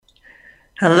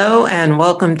Hello and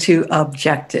welcome to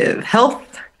Objective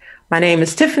Health. My name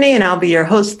is Tiffany and I'll be your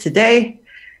host today.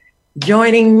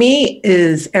 Joining me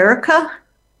is Erica,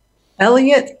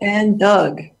 Elliot, and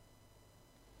Doug.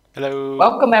 Hello.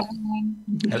 Welcome, everyone.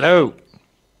 Hello.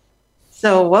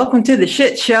 So welcome to the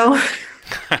shit show,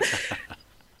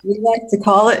 we like to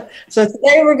call it. So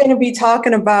today we're going to be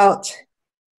talking about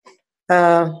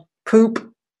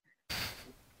poop. I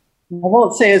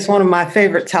won't say it's one of my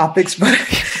favorite topics, but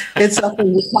it's up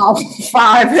in the top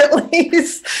 5 at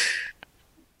least.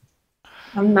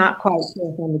 I'm not quite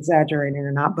sure if I'm exaggerating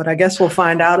or not, but I guess we'll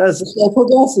find out as the show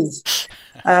progresses.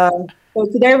 So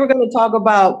today we're going to talk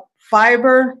about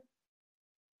fiber.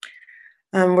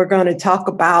 We're going to talk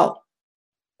about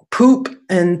poop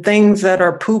and things that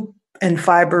are poop and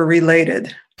fiber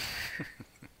related.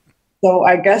 So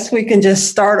I guess we can just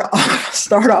start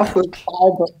off with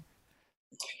fiber.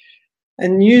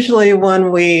 And usually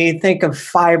when we think of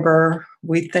fiber,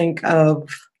 we think of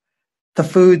the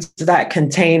foods that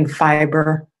contain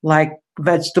fiber, like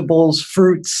vegetables,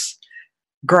 fruits,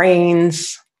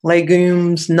 grains,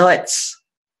 legumes, nuts,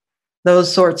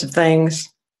 those sorts of things.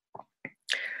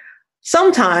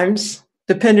 Sometimes,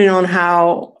 depending on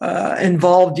how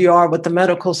involved you are with the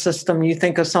medical system, you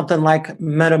think of something like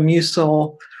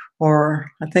Metamucil,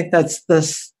 or I think that's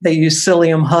this, they use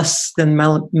psyllium husk and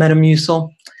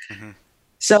Metamucil. Mm-hmm.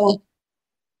 So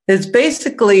it's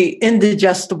basically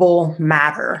indigestible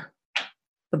matter.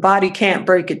 The body can't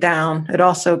break it down. It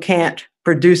also can't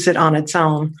produce it on its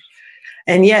own.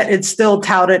 And yet it's still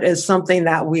touted as something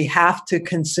that we have to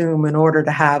consume in order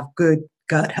to have good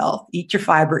gut health. Eat your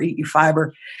fiber, eat your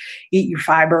fiber, eat your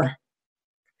fiber.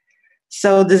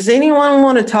 So does anyone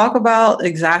want to talk about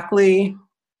exactly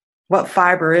what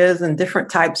fiber is and different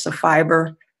types of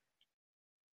fiber?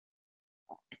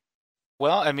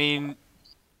 Well, I mean,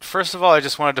 first of all, I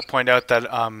just wanted to point out that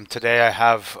today I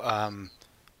have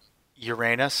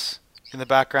Uranus in the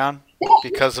background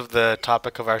because of the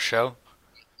topic of our show.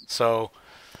 So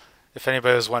if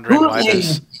anybody was wondering why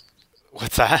there's...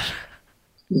 What's that?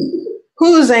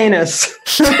 Who's anus?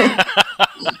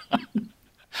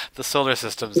 The solar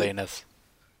system's anus.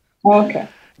 Okay.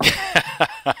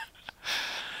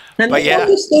 And I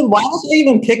understood why did they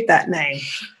even pick that name?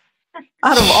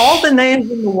 Out of all the names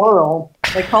in the world,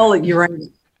 they call it Uranus.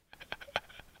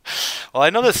 Well, I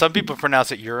know that some people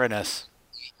pronounce it Uranus,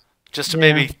 just to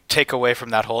maybe take away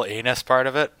from that whole anus part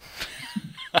of it.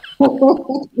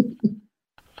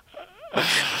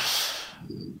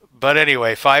 But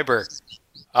anyway, fiber.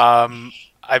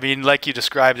 I mean, like you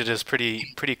described, it is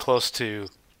pretty close to.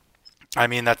 I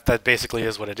mean, that basically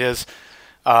is what it is.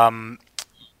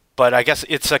 But I guess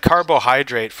it's a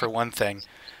carbohydrate for one thing,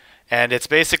 and it's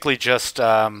basically just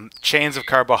chains of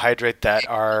carbohydrate that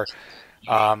are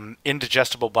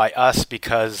indigestible by us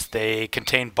because they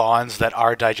contain bonds that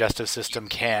our digestive system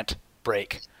can't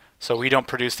break. So we don't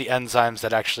produce the enzymes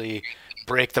that actually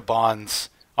break the bonds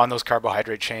on those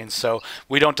carbohydrate chains. So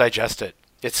we don't digest it.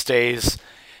 It stays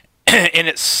in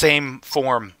its same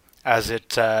form as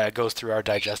it goes through our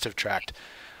digestive tract.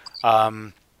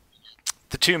 The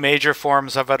two major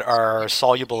forms of it are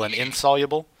soluble and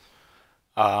insoluble.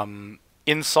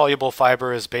 Insoluble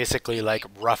fiber is basically like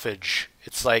roughage.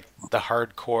 It's like the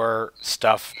hardcore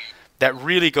stuff that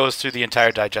really goes through the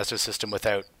entire digestive system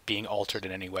without being altered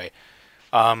in any way.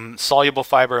 Soluble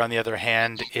fiber, on the other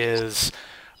hand, is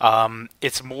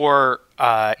it's more.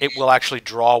 It will actually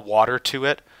draw water to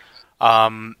it.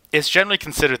 It's generally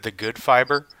considered the good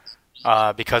fiber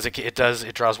because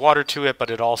it draws water to it, but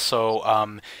it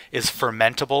also is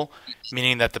fermentable,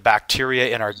 meaning that the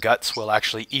bacteria in our guts will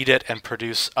actually eat it and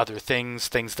produce other things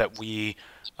that we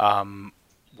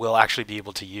will actually be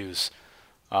able to use.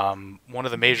 One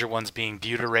of the major ones being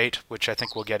butyrate, which I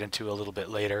think we'll get into a little bit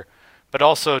later, but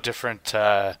also different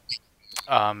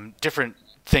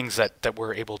things that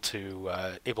we're able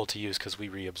to use because we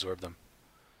reabsorb them.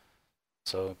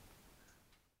 So.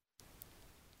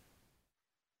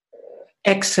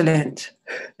 Excellent.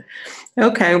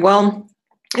 Okay, well,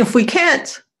 if we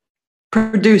can't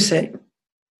produce it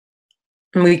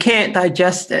and we can't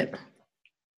digest it,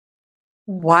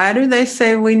 why do they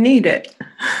say we need it?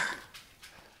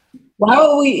 Why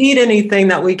would we eat anything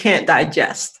that we can't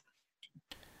digest?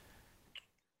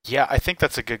 Yeah, I think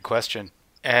that's a good question.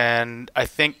 And I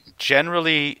think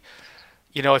generally,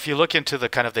 if you look into the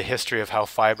kind of the history of how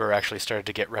fiber actually started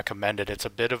to get recommended, it's a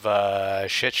bit of a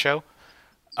shit show.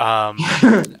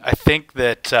 I think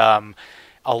that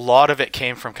a lot of it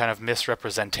came from kind of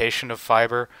misrepresentation of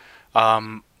fiber.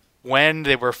 When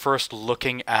they were first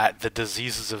looking at the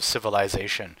diseases of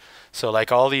civilization. So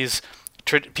like all these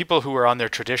people who were on their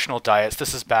traditional diets,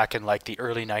 this is back in like the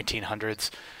early 1900s,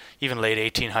 even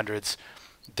late 1800s,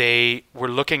 they were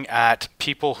looking at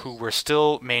people who were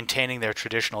still maintaining their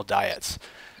traditional diets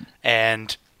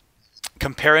and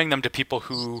comparing them to people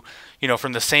who,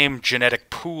 from the same genetic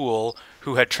pool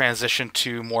who had transitioned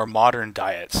to more modern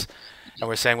diets. And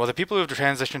we're saying, well, the people who have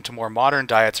transitioned to more modern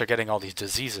diets are getting all these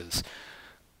diseases.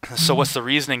 So what's the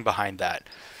reasoning behind that?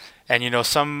 And,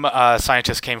 some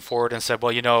scientists came forward and said,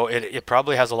 well, it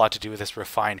probably has a lot to do with this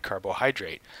refined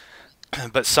carbohydrate.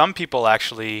 But some people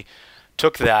actually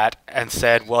took that and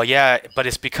said, well, yeah, but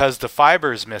it's because the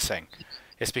fiber is missing.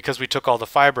 It's because we took all the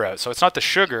fiber out. So it's not the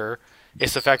sugar,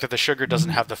 it's the fact that the sugar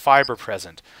doesn't have the fiber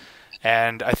present.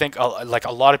 And I think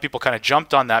a lot of people kind of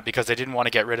jumped on that because they didn't want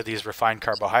to get rid of these refined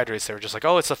carbohydrates. They were just like,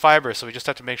 oh, it's the fiber, so we just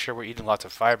have to make sure we're eating lots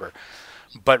of fiber.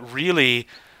 But really,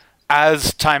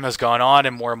 as time has gone on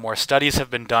and more studies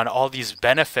have been done, all these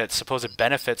benefits, supposed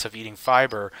benefits of eating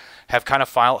fiber have kind of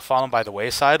fallen by the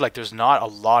wayside. Like there's not a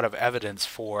lot of evidence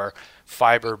for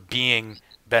fiber being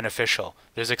beneficial.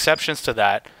 There's exceptions to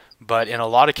that, but in a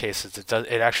lot of cases, it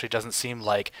actually doesn't seem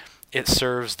like it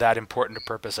serves that important a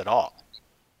purpose at all.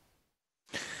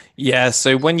 Yeah,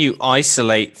 so when you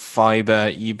isolate fiber,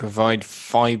 you provide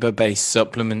fiber-based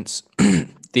supplements.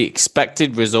 The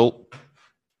expected result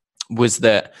was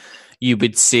that you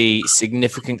would see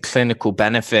significant clinical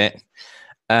benefit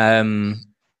in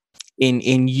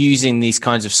using these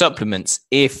kinds of supplements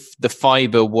if the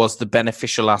fiber was the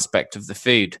beneficial aspect of the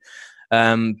food.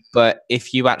 But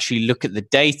if you actually look at the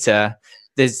data,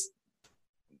 there's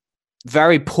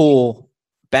very poor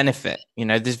benefit.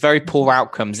 There's very poor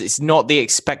outcomes. It's not the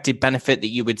expected benefit that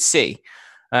you would see.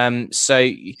 So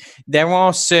there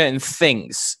are certain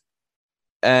things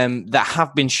that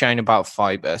have been shown about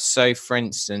fiber. So, for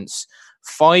instance,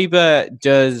 fiber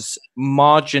does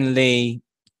marginally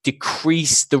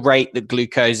decrease the rate that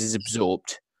glucose is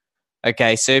absorbed.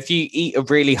 Okay, so if you eat a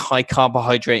really high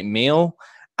carbohydrate meal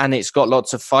and it's got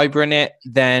lots of fiber in it,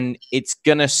 then it's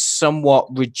going to somewhat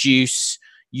reduce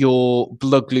your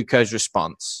blood glucose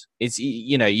response. It's,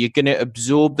 you're going to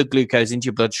absorb the glucose into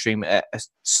your bloodstream at a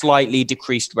slightly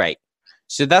decreased rate.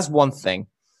 So that's one thing.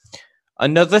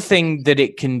 Another thing that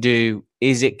it can do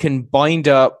is it can bind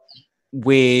up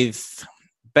with,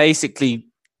 basically,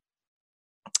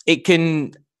 it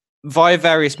can, via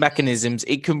various mechanisms,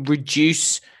 it can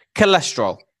reduce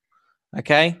cholesterol.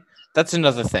 Okay, that's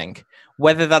another thing.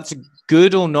 Whether that's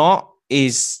good or not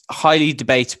is highly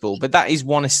debatable, but that is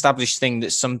one established thing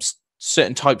that some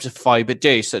certain types of fiber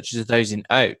do, such as those in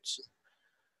oats.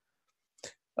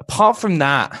 Apart from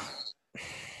that,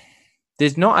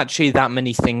 there's not actually that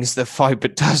many things that fiber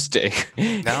does do.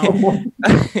 No.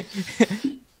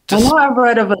 I know I've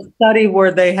read of a study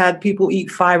where they had people eat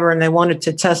fiber and they wanted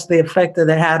to test the effect that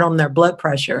it had on their blood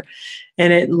pressure.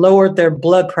 And it lowered their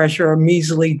blood pressure a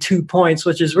measly 2 points,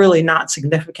 which is really not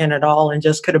significant at all and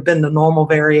just could have been the normal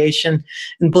variation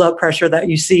in blood pressure that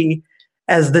you see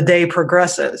as the day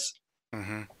progresses.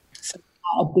 Mm-hmm. So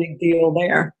not a big deal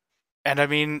there. And I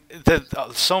mean,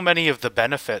 so many of the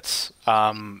benefits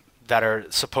that are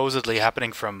supposedly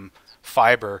happening from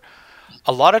fiber,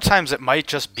 a lot of times it might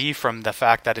just be from the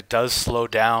fact that it does slow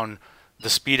down the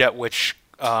speed at which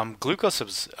glucose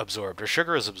is absorbed or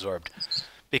sugar is absorbed.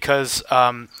 Because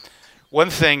one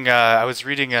thing, I was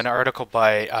reading an article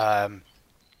by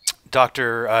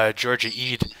Dr. Georgia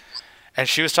Eid, and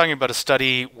she was talking about a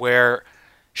study where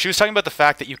she was talking about the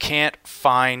fact that you can't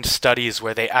find studies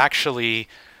where they actually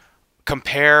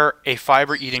compare a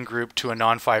fiber eating group to a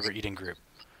non-fiber eating group.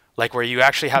 Like where you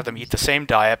actually have them eat the same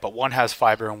diet, but one has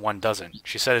fiber and one doesn't.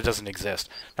 She said it doesn't exist.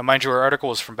 Now, mind you, her article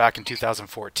was from back in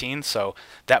 2014, so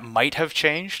that might have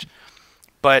changed.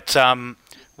 But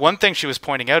one thing she was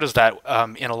pointing out is that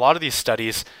in a lot of these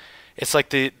studies, it's like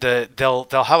they'll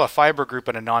have a fiber group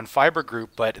and a non-fiber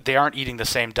group, but they aren't eating the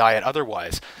same diet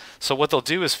otherwise. So what they'll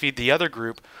do is feed the other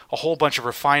group a whole bunch of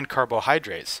refined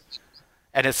carbohydrates.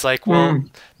 And it's like, well,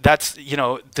 that's,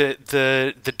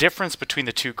 the difference between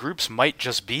the two groups might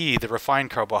just be the refined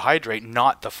carbohydrate,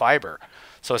 not the fiber.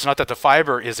 So it's not that the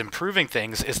fiber is improving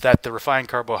things, it's that the refined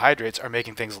carbohydrates are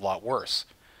making things a lot worse.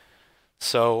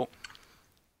 So,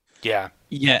 yeah.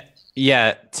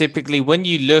 Yeah. Typically, when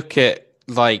you look at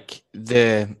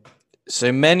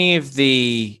so many of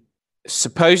the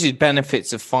supposed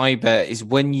benefits of fiber is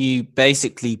when you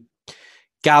basically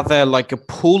gather like a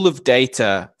pool of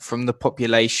data from the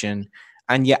population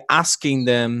and you're asking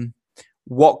them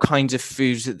what kinds of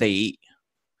foods that they eat.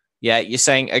 Yeah, you're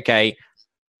saying, okay,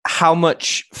 how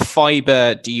much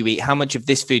fiber do you eat? How much of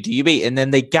this food do you eat? And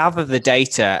then they gather the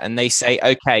data and they say,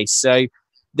 okay, so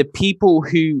the people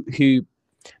who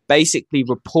basically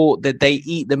report that they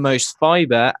eat the most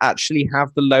fiber actually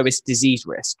have the lowest disease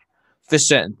risk for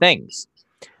certain things.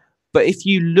 But if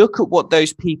you look at what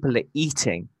those people are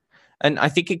eating, and I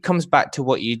think it comes back to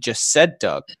what you just said,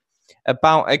 Doug,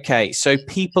 about, okay, so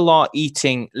people are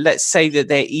eating, let's say that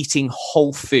they're eating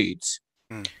whole foods.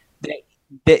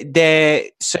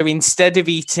 So instead of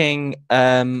eating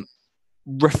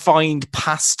refined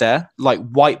pasta, like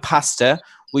white pasta,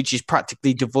 which is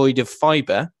practically devoid of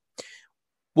fiber,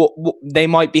 what they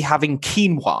might be having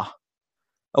quinoa.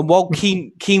 And while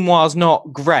quinoa is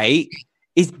not great,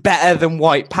 it's better than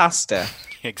white pasta.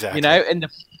 Exactly. You know, and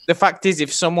the fact is,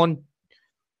 if someone,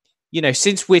 you know,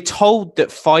 since we're told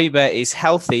that fiber is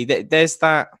healthy, that there's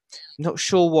that, I'm not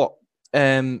sure what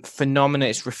phenomena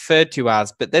it's referred to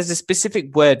as, but there's a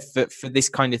specific word for this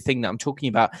kind of thing that I'm talking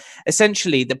about.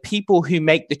 Essentially, the people who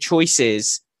make the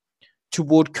choices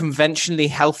toward conventionally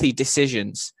healthy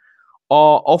decisions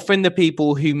are often the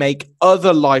people who make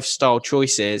other lifestyle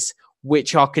choices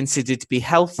which are considered to be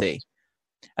healthy.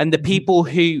 And the people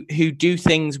who do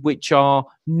things which are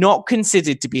not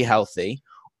considered to be healthy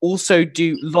also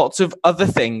do lots of other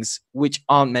things which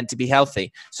aren't meant to be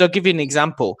healthy. So I'll give you an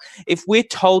example. If we're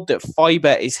told that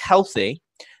fiber is healthy,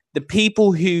 the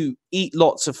people who eat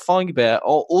lots of fiber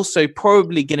are also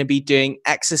probably going to be doing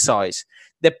exercise.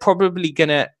 They're probably going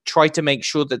to try to make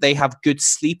sure that they have good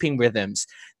sleeping rhythms.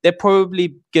 They're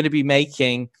probably going to be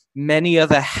making many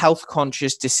other health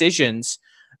conscious decisions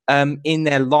in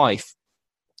their life.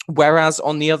 Whereas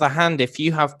on the other hand, if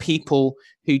you have people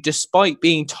who, despite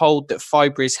being told that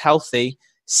fiber is healthy,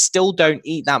 still don't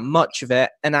eat that much of it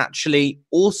and actually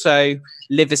also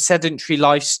live a sedentary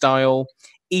lifestyle,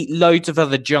 eat loads of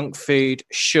other junk food,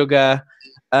 sugar,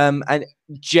 and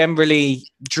generally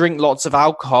drink lots of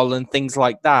alcohol and things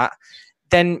like that,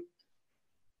 then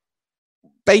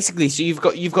basically, so you've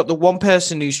got the one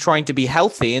person who's trying to be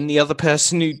healthy and the other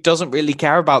person who doesn't really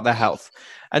care about their health.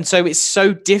 And so it's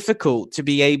so difficult to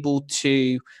be able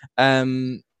to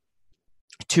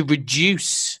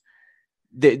reduce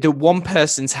the one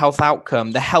person's health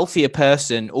outcome, the healthier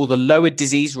person or the lower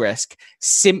disease risk,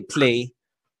 simply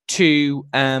to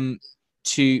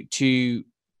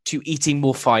eating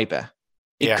more fiber.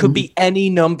 It could be any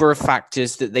number of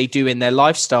factors that they do in their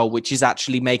lifestyle, which is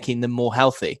actually making them more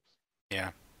healthy.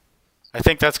 Yeah. I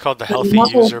think that's called the healthy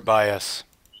user bias.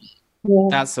 Yeah.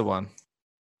 That's the one.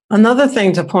 Another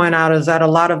thing to point out is that a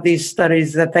lot of these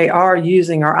studies that they are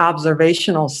using are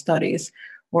observational studies,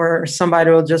 where somebody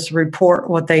will just report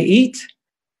what they eat,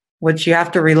 which you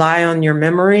have to rely on your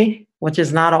memory, which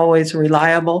is not always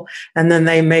reliable. And then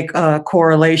they make a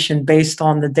correlation based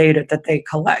on the data that they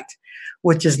collect,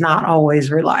 which is not always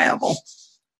reliable.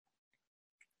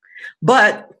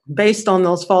 But based on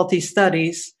those faulty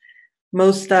studies,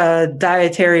 most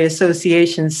dietary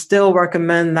associations still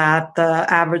recommend that the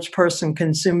average person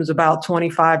consumes about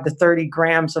 25 to 30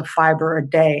 grams of fiber a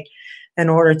day in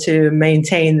order to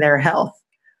maintain their health.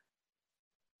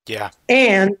 Yeah.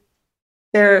 And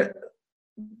there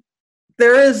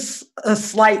is a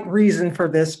slight reason for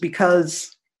this,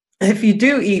 because if you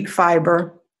do eat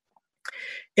fiber,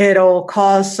 it'll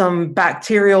cause some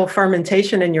bacterial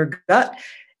fermentation in your gut,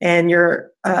 and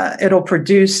it'll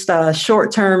produce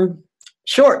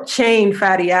short chain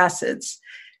fatty acids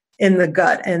in the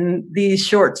gut. And these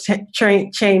short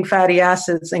chain fatty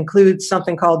acids include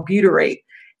something called butyrate.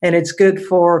 And it's good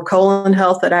for colon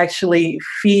health. It actually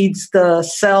feeds the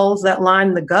cells that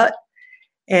line the gut,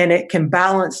 and it can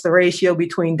balance the ratio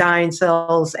between dying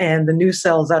cells and the new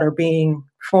cells that are being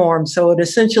formed. So it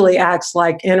essentially acts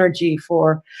like energy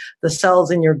for the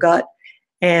cells in your gut.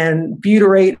 And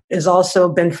butyrate has also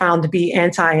been found to be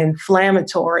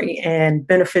anti-inflammatory and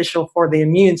beneficial for the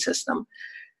immune system.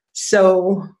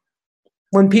 So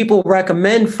when people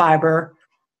recommend fiber,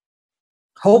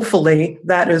 hopefully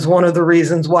that is one of the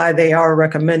reasons why they are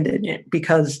recommended it,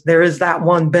 because there is that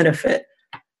one benefit.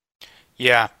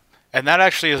 Yeah, and that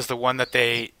actually is the one that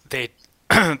they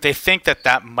they think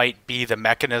that might be the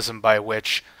mechanism by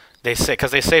which they say,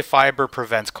 because they say fiber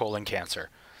prevents colon cancer,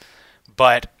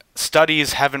 but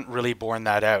studies haven't really borne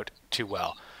that out too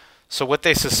well. So what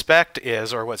they suspect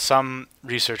is, or what some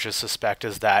researchers suspect,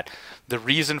 is that the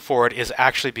reason for it is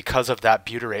actually because of that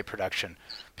butyrate production.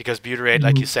 Because butyrate,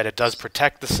 like you said, it does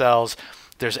protect the cells.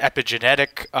 There's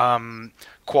epigenetic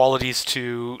qualities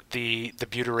to the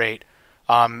butyrate.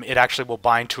 It actually will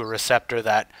bind to a receptor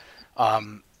that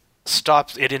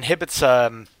inhibits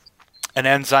an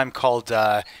enzyme called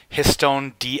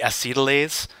histone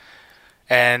deacetylase,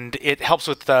 and it helps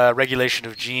with the regulation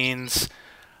of genes.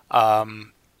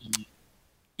 And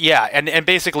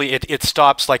basically it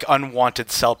stops like unwanted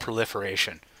cell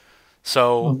proliferation.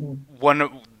 So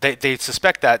Mhm. they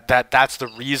suspect that's the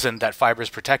reason that fiber is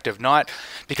protective, not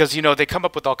because they come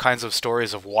up with all kinds of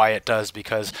stories of why it does,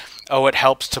 because it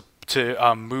helps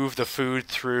to move the food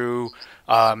through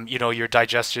your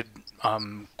digested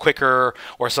quicker,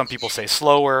 or some people say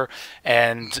slower,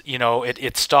 and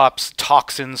it stops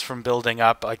toxins from building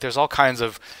up. Like, there's all kinds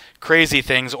of crazy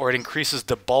things, or it increases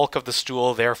the bulk of the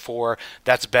stool, therefore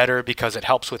that's better because it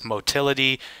helps with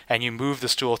motility and you move the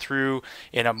stool through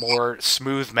in a more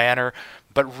smooth manner.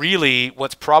 But really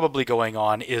what's probably going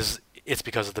on is it's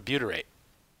because of the butyrate.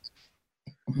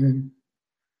 Mhm.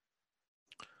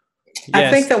 I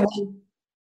Yes. think that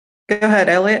go ahead,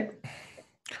 Elliot.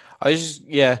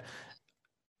 Yeah.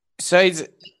 So it's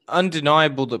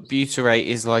undeniable that butyrate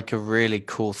is like a really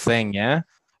cool thing, yeah?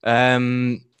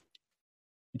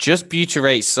 Just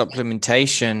butyrate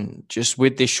supplementation, just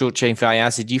with this short chain fatty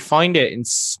acid, you find it in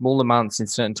small amounts in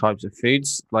certain types of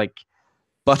foods, like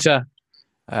butter,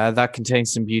 that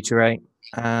contains some butyrate,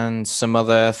 and some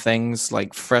other things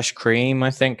like fresh cream,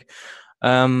 I think.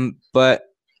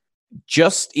 But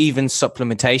just even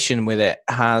supplementation with it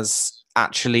has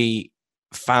actually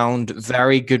found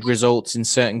very good results in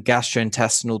certain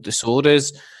gastrointestinal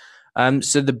disorders.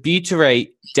 So the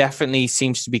butyrate definitely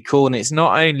seems to be cool, and it's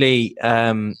not only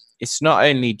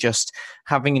just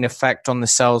having an effect on the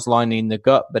cells lining the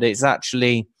gut, but it's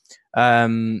actually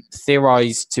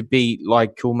theorized to be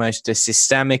like almost a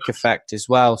systemic effect as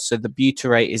well. So the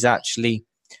butyrate is actually,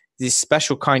 this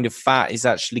special kind of fat is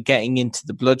actually getting into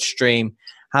the bloodstream,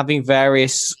 having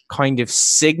various kind of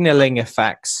signaling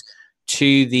effects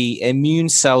to the immune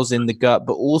cells in the gut,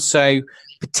 but also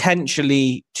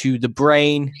potentially to the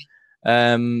brain,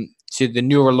 to the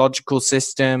neurological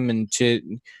system, and to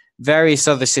various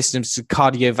other systems, the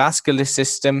cardiovascular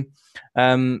system.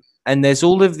 And there's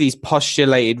all of these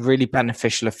postulated really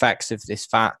beneficial effects of this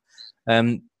fat.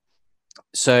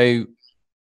 So,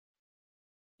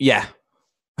 yeah.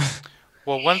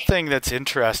 Well, one thing that's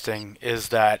interesting is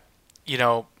that,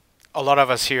 a lot of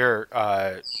us here,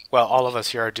 all of us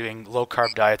here are doing low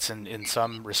carb diets in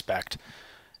some respect.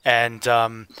 And,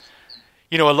 a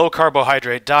low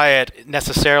carbohydrate diet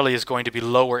necessarily is going to be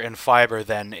lower in fiber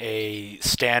than a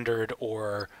standard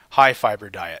or high fiber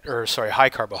diet, or sorry, high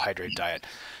carbohydrate diet.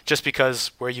 Just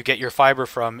because where you get your fiber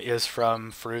from is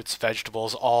from fruits,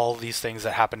 vegetables, all these things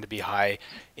that happen to be high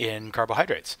in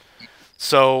carbohydrates.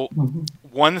 So Mhm.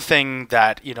 one thing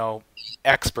that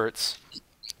experts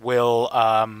will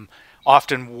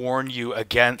often warn you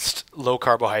against low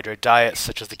carbohydrate diets,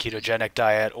 such as the ketogenic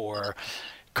diet or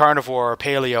carnivore or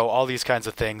paleo, all these kinds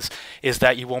of things, is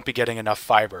that you won't be getting enough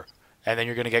fiber, and then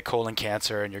you're going to get colon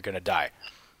cancer and you're going to die.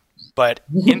 But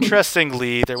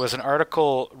interestingly, there was an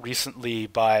article recently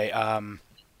by,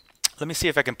 let me see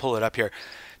if I can pull it up here.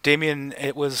 Damien,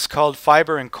 it was called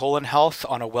Fiber and Colon Health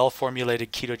on a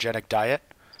Well-Formulated Ketogenic Diet.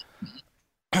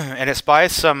 And it's by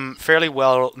some fairly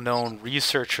well-known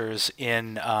researchers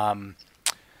in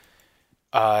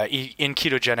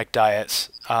ketogenic diets.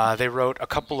 They wrote a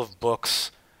couple of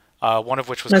books, one of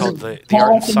which was Was called it the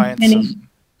Art and Jonathan Science of... Finney?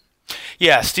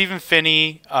 Yeah, Stephen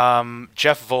Finney,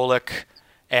 Jeff Volek,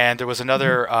 and there was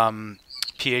another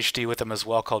PhD with them as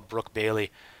well called Brooke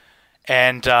Bailey.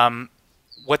 And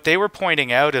what they were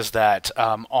pointing out is that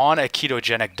on a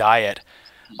ketogenic diet,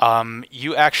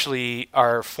 you actually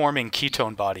are forming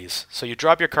ketone bodies. So you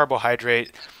drop your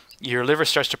carbohydrate, your liver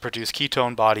starts to produce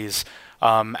ketone bodies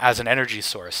as an energy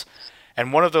source.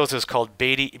 And one of those is called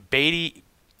beta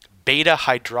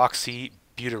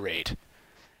hydroxybutyrate.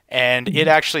 And it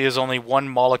actually is only one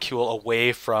molecule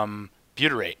away from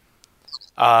butyrate.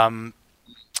 And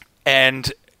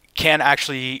can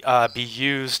actually be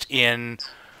used in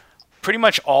pretty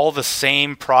much all the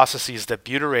same processes that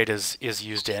butyrate is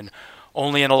used in,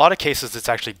 only in a lot of cases it's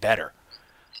actually better.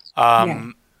 Yeah.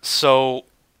 So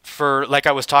for, like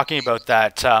I was talking about,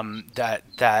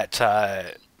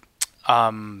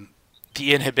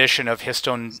 the inhibition of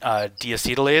histone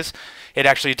deacetylase, it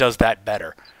actually does that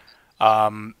better.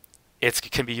 It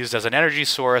can be used as an energy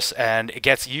source, and it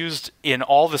gets used in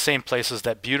all the same places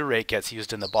that butyrate gets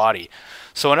used in the body.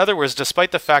 So in other words,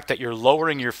 despite the fact that you're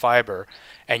lowering your fiber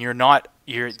and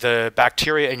the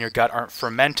bacteria in your gut aren't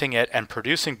fermenting it and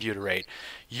producing butyrate,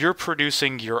 you're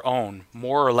producing your own,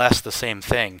 more or less the same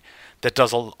thing, that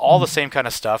does all the same kind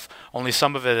of stuff, only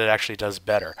some of it actually does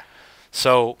better.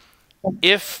 So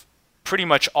if pretty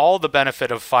much all the benefit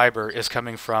of fiber is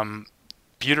coming from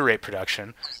butyrate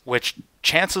production, which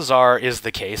chances are is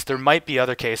the case, there might be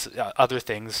other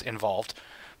things involved,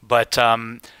 but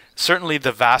certainly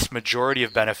the vast majority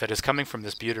of benefit is coming from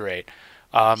this butyrate.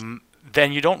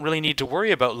 Then you don't really need to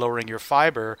worry about lowering your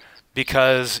fiber,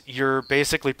 because you're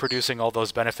basically producing all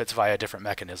those benefits via a different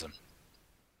mechanism.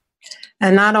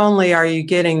 And not only are you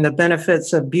getting the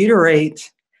benefits of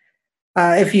butyrate,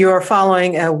 if you are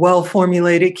following a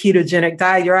well-formulated ketogenic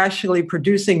diet, you're actually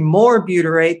producing more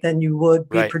butyrate than you would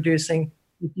be producing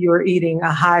if you're eating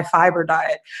a high fiber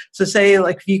diet. So say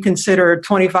like if you consider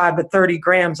 25 to 30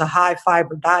 grams a high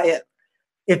fiber diet,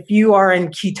 if you are in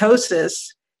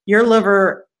ketosis, your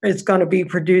liver is going to be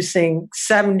producing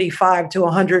 75 to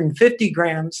 150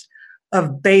 grams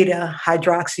of beta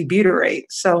hydroxybutyrate.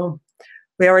 So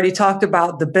we already talked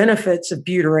about the benefits of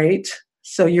butyrate.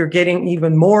 So you're getting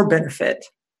even more benefit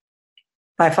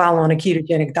by following a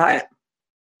ketogenic diet.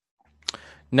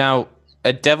 Now,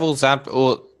 a devil's advocate,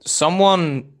 or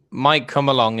someone might come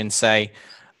along and say,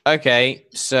 okay,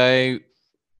 so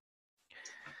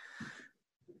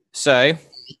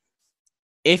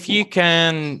if you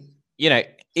can,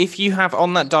 if you have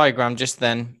on that diagram just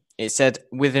then, it said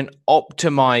with an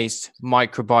optimized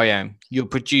microbiome, you're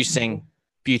producing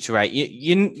butyrate.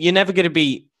 You're never going to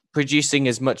be producing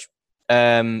as much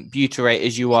butyrate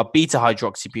as you are beta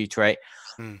hydroxybutyrate,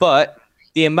 but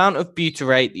the amount of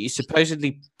butyrate that you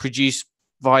supposedly produce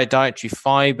via dietary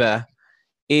fiber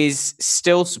is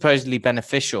still supposedly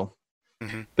beneficial.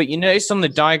 But you notice on the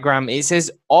diagram it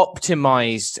says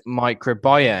optimized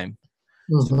microbiome.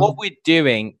 So what we're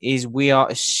doing is we are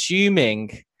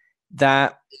assuming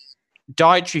that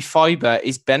dietary fiber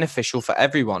is beneficial for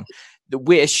everyone. That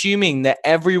we're assuming that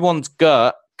everyone's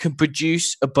gut can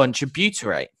produce a bunch of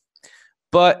butyrate.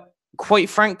 But quite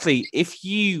frankly, if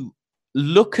you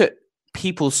look at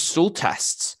people's stool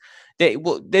tests,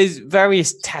 there's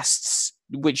various tests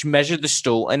which measure the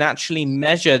stool and actually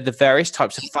measure the various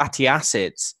types of fatty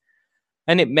acids.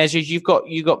 And it measures, you've got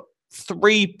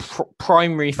three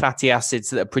primary fatty acids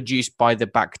that are produced by the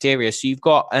bacteria. So you've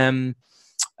got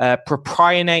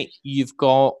propionate, you've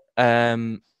got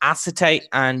acetate,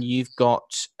 and you've got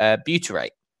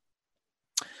butyrate.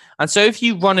 And so if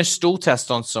you run a stool test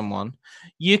on someone,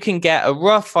 you can get a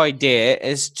rough idea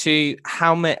as to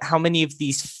how many of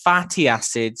these fatty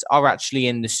acids are actually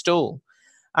in the stool.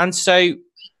 And so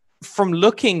from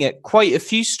looking at quite a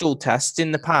few stool tests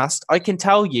in the past, I can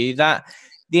tell you that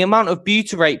the amount of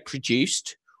butyrate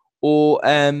produced, or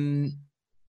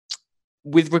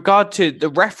with regard to the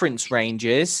reference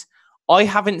ranges, I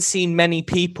haven't seen many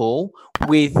people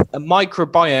with a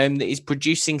microbiome that is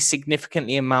producing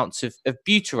significantly amounts of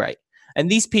butyrate. And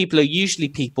these people are usually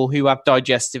people who have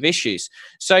digestive issues.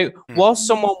 So while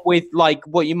someone with like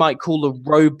what you might call a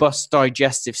robust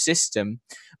digestive system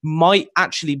might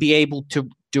actually be able to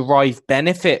derive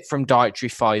benefit from dietary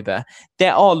fiber,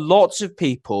 there are lots of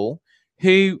people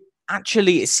who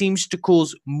actually it seems to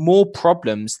cause more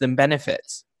problems than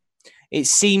benefits. It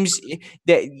seems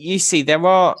that you see there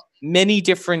are many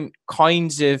different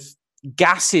kinds of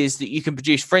gases that you can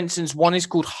produce. For instance, one is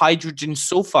called hydrogen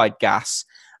sulfide gas.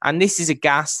 And this is a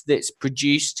gas that's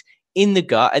produced in the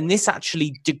gut, and this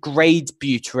actually degrades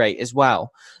butyrate as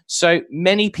well. So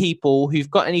many people who've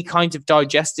got any kind of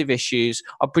digestive issues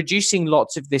are producing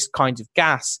lots of this kind of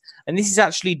gas, and this is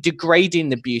actually degrading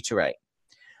the butyrate.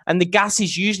 And the gas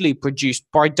is usually produced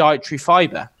by dietary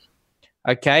fiber.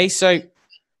 Okay, so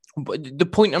the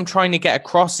point I'm trying to get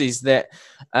across is that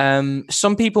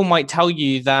some people might tell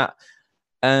you that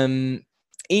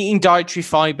eating dietary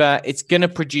fiber, it's going to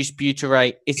produce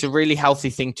butyrate. It's a really healthy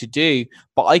thing to do.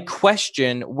 But I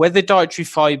question whether dietary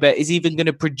fiber is even going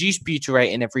to produce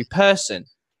butyrate in every person,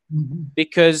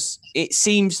 because it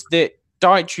seems that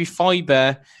dietary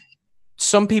fiber,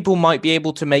 some people might be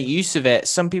able to make use of it.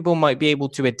 Some people might be able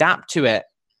to adapt to it.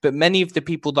 But many of the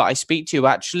people that I speak to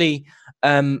actually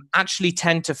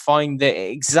tend to find that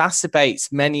it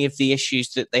exacerbates many of the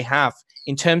issues that they have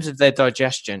in terms of their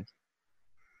digestion.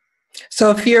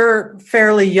 So if you're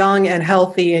fairly young and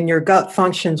healthy and your gut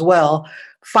functions well,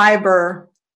 fiber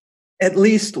at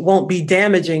least won't be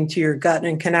damaging to your gut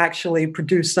and can actually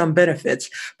produce some benefits.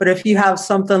 But if you have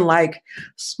something like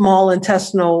small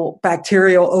intestinal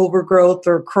bacterial overgrowth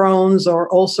or Crohn's or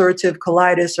ulcerative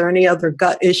colitis or any other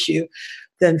gut issue,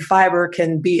 then fiber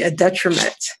can be a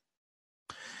detriment.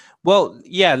 Well,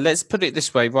 yeah, let's put it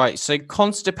this way, right? So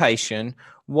constipation,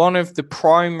 one of the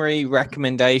primary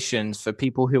recommendations for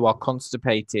people who are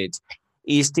constipated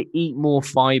is to eat more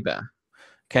fiber.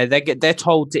 Okay, they're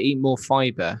told to eat more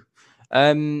fiber.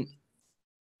 Does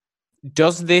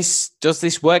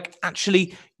this work?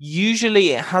 Actually, usually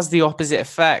it has the opposite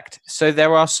effect. So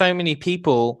there are so many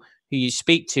people who you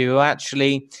speak to who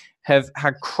actually have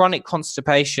had chronic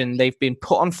constipation. They've been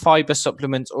put on fiber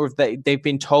supplements, or they've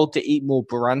been told to eat more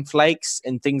bran flakes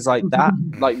and things like that,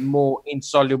 like more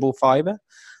insoluble fiber,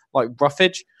 like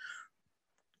roughage.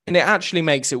 and it actually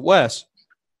makes it worse.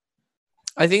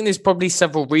 I think there's probably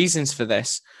several reasons for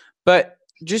this, but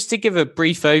just to give a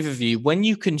brief overview, when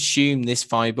you consume this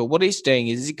fiber, what it's doing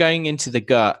is it's going into the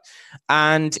gut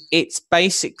and it's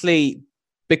basically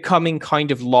becoming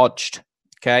kind of lodged.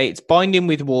 Okay, it's binding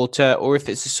with water, or if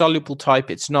it's a soluble type,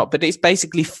 it's not, but it's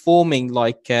basically forming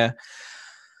like a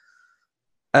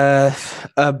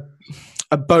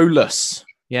bolus.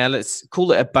 Yeah, let's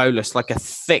call it a bolus, like a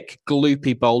thick,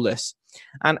 gloopy bolus.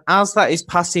 And as that is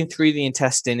passing through the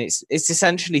intestine, it's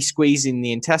essentially squeezing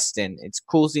the intestine. It's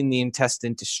causing the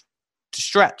intestine to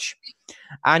stretch.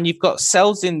 And you've got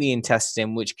cells in the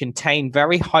intestine which contain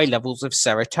very high levels of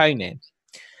serotonin.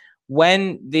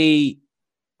 When the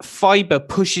fiber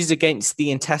pushes against the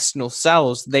intestinal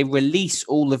cells, they release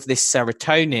all of this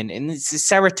serotonin. And it's the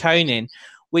serotonin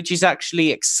which is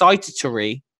actually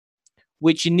excitatory,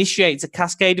 which initiates a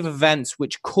cascade of events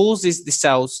which causes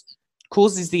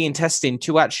the intestine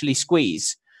to actually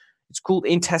squeeze. It's called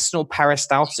intestinal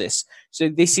peristalsis. So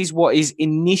this is what is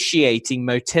initiating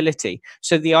motility.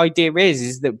 So the idea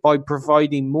is that by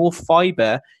providing more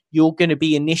fiber, you're going to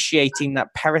be initiating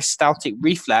that peristaltic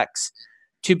reflex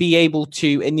to be able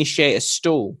to initiate a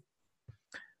stool.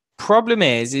 Problem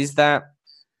is that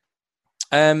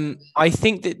I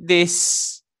think that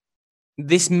this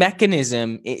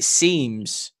mechanism, it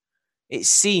seems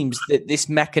that this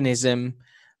mechanism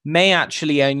may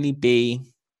actually only be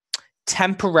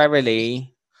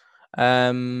temporarily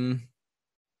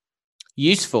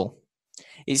useful.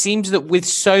 It seems that with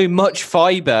so much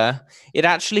fiber, it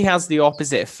actually has the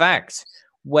opposite effect,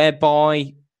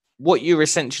 whereby what you're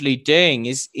essentially doing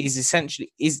is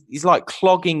like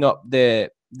clogging up the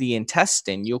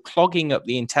intestine. You're clogging up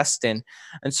the intestine,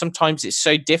 and sometimes it's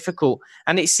so difficult.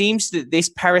 And it seems that this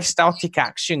peristaltic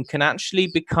action can actually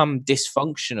become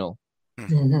dysfunctional.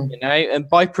 You know, and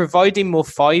by providing more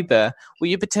fiber,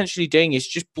 what you're potentially doing is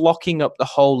just blocking up the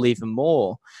hole even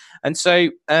more. And so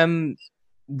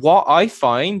what I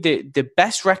find the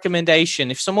best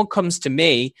recommendation, if someone comes to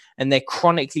me and they're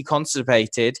chronically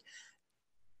constipated,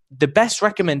 the best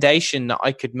recommendation that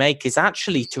I could make is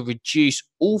actually to reduce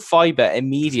all fiber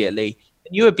immediately.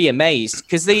 And you would be amazed,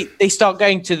 because they start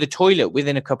going to the toilet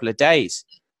within a couple of days.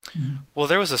 Well,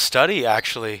 there was a study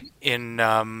actually in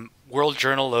World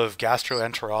Journal of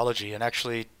Gastroenterology, and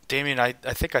actually, Damien, I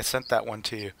think I sent that one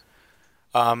to you.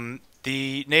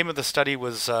 The name of the study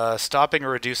was Stopping or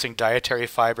Reducing Dietary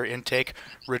Fiber Intake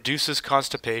Reduces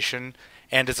Constipation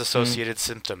and its Associated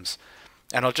Symptoms.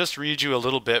 And I'll just read you a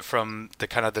little bit from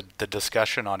the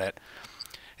discussion on it.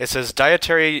 It says,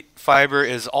 dietary fiber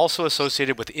is also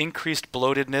associated with increased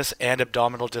bloatedness and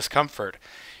abdominal discomfort.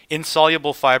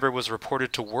 Insoluble fiber was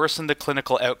reported to worsen the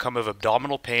clinical outcome of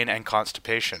abdominal pain and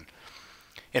constipation.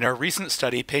 In our recent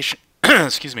study, patients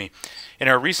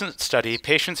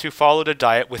who followed a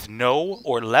diet with no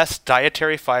or less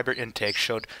dietary fiber intake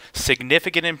showed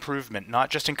significant improvement, not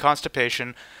just in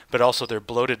constipation, but also their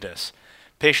bloatedness.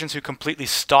 Patients who completely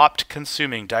stopped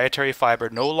consuming dietary fiber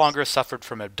no longer suffered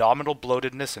from abdominal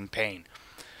bloatedness and pain.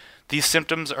 These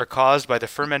symptoms are caused by the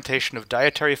fermentation of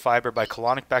dietary fiber by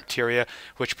colonic bacteria,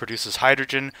 which produces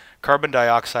hydrogen, carbon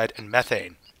dioxide, and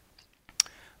methane.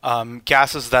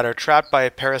 Gases that are trapped by a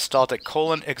peristaltic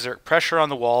colon exert pressure on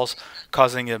the walls,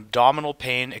 causing abdominal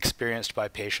pain experienced by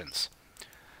patients.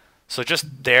 So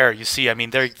just there, you see, I mean,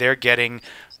 they're getting,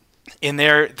 in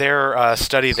their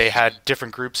study, they had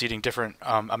different groups eating different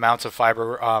amounts of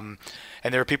fiber, and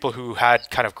there were people who had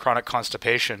kind of chronic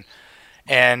constipation,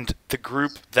 and the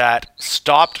group that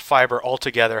stopped fiber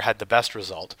altogether had the best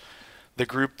result. The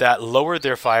group that lowered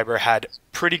their fiber had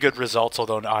pretty good results,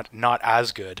 although not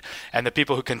as good. And the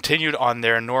people who continued on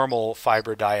their normal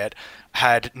fiber diet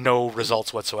had no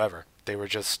results whatsoever. They were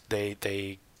just,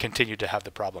 they continued to have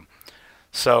the problem.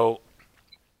 So,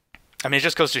 I mean, it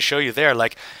just goes to show you there,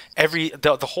 like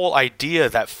the whole idea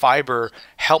that fiber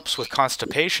helps with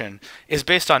constipation is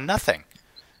based on nothing.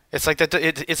 It's like that.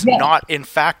 It's not, in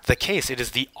fact, the case. It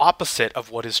is the opposite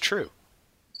of what is true.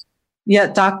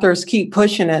 Yet doctors keep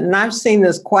pushing it. And I've seen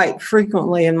this quite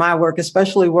frequently in my work,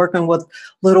 especially working with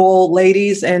little old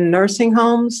ladies in nursing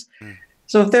homes.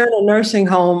 So if they're in a nursing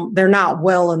home, they're not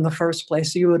well in the first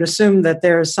place. So you would assume that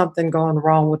there is something going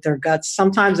wrong with their guts.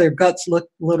 Sometimes their guts look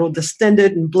a little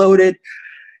distended and bloated,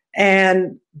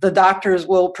 and the doctors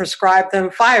will prescribe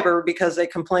them fiber because they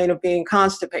complain of being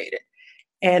constipated.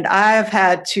 And I've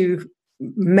had to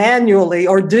manually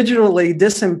or digitally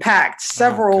disimpact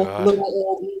several little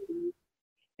old ladies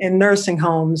in nursing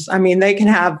homes. I mean, they can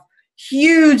have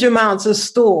huge amounts of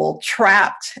stool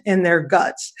trapped in their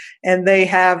guts, and they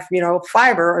have,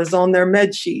 fiber is on their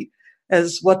med sheet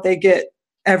as what they get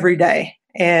every day.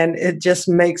 and it just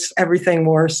makes everything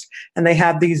worse. And they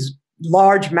have these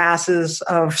large masses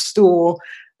of stool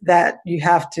that you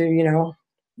have to,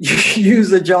 use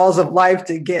the jaws of life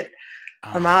to get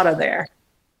them out of there.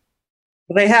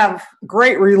 They have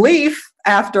great relief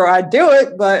after I do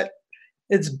it, but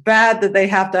it's bad that they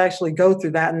have to actually go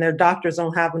through that, and their doctors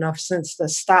don't have enough sense to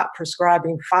stop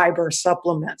prescribing fiber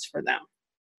supplements for them.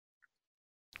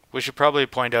 We should probably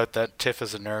point out that Tiff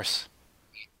is a nurse.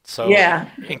 So yeah,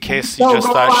 in case you just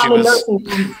thought she was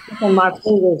on my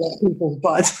fingers at people's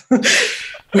butts.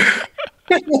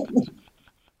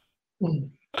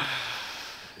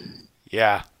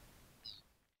 Yeah.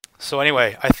 So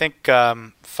anyway, I think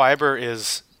fiber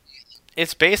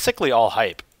it's basically all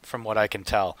hype from what I can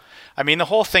tell. I mean, the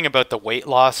whole thing about the weight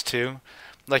loss too,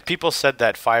 like people said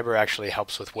that fiber actually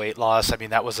helps with weight loss. I mean,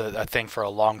 that was a thing for a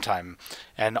long time,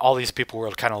 and all these people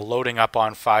were kind of loading up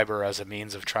on fiber as a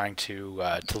means of trying to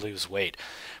lose weight.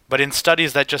 But in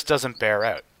studies, that just doesn't bear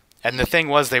out. And the thing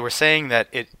was, they were saying that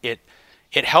it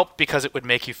helped because it would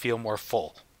make you feel more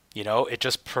full. It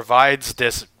just provides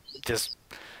this.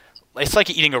 It's like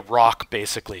eating a rock,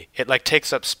 basically. It like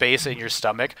takes up space in your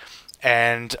stomach,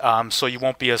 and so you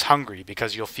won't be as hungry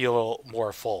because you'll feel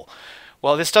more full.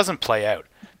 Well, this doesn't play out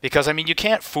because, I mean, you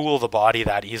can't fool the body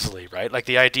that easily, right? Like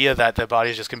the idea that the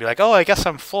body is just going to be like, oh, I guess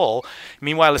I'm full.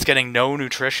 Meanwhile, it's getting no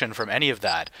nutrition from any of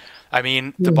that. I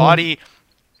mean, the body,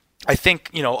 I think,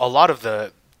 a lot of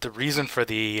the reason for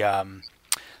the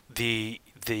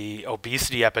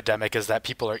obesity epidemic is that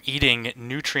people are eating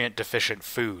nutrient deficient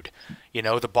food.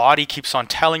 The body keeps on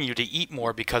telling you to eat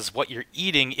more because what you're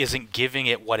eating isn't giving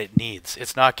it what it needs.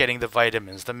 It's not getting the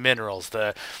vitamins, the minerals,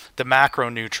 the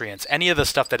macronutrients, any of the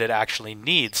stuff that it actually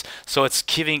needs. So it's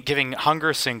giving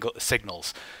hunger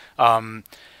signals. I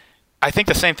think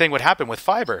the same thing would happen with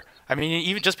fiber. I mean,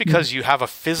 even just because you have a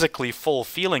physically full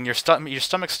feeling, your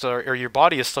stomach still, or your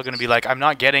body is still going to be like, I'm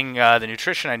not getting the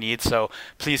nutrition I need, so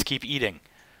please keep eating.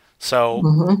 So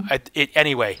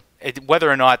anyway, whether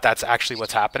or not that's actually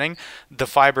what's happening, the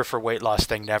fiber for weight loss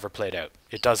thing never played out.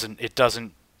 It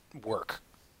doesn't work.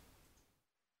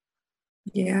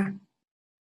 Yeah.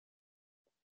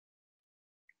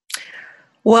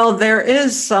 Well, there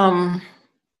is some,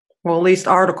 well, at least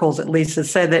articles, that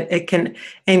say that it can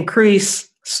increase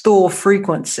stool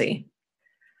frequency.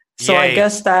 So I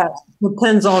guess that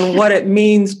depends on what it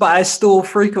means by stool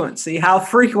frequency. How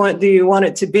frequent do you want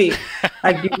it to be?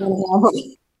 Like, do you want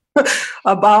to have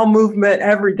a bowel movement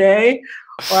every day?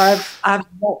 Or I've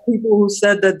met people who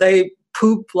said that they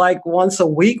poop like once a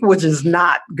week, which is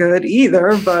not good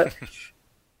either. But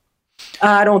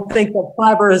I don't think that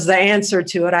fiber is the answer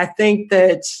to it. I think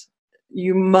that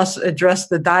you must address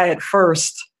the diet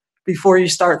first before you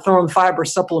start throwing fiber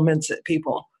supplements at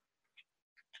people.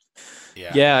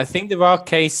 Yeah, I think there are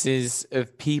cases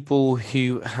of people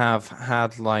who have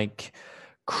had like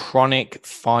chronic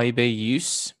fiber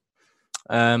use,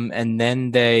 and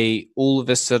then they all of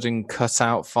a sudden cut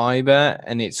out fiber,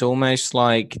 and it's almost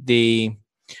like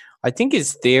I think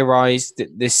it's theorized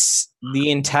that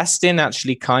the intestine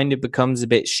actually kind of becomes a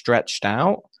bit stretched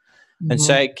out. And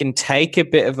so it can take a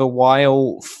bit of a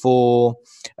while for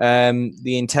the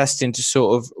intestine to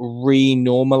sort of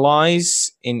re-normalize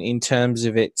in terms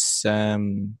of its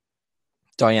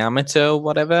diameter or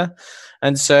whatever.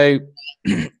 And so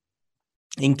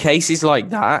in cases like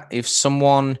that, if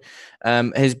someone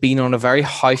has been on a very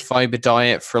high fiber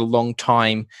diet for a long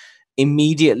time,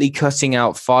 immediately cutting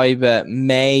out fiber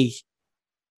may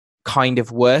kind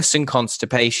of worsen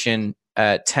constipation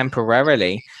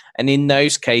temporarily. And in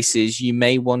those cases, you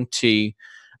may want to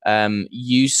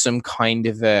use some kind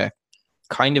of a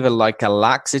like a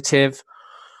laxative,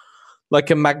 like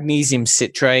a magnesium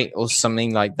citrate or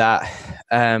something like that,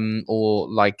 or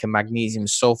like a magnesium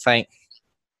sulfate,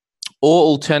 or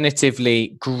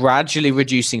alternatively, gradually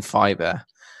reducing fiber.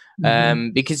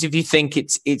 Because if you think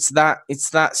it's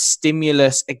that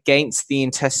stimulus against the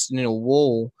intestinal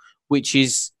wall, which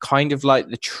is kind of like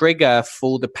the trigger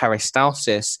for the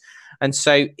peristalsis. And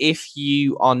so if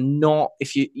your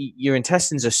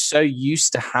intestines are so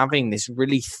used to having this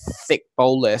really thick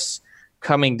bolus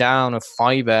coming down of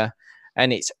fiber,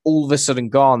 and it's all of a sudden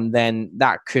gone, then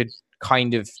that could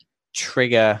kind of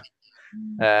trigger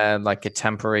like a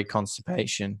temporary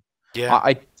constipation. Yeah.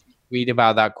 I read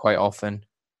about that quite often.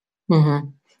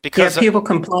 Because people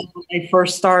complain when they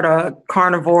first start a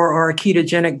carnivore or a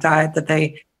ketogenic diet that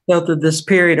they go through this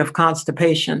period of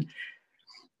constipation.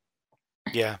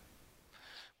 Yeah.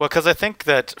 Well, because I think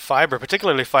that fiber,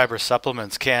 particularly fiber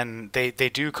supplements,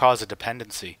 they do cause a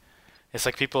dependency. It's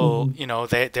like people, you know,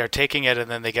 they're taking it and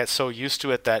then they get so used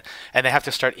to it and they have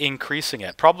to start increasing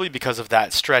it, probably because of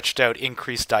that stretched out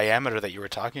increased diameter that you were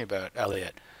talking about,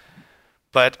 Elliot.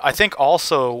 But I think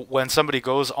also when somebody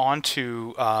goes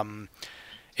onto a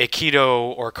keto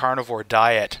or carnivore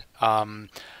diet,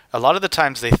 a lot of the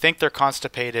times they think they're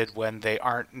constipated when they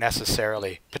aren't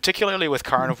necessarily, particularly with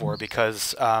carnivore,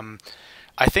 because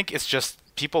I think it's just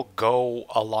people go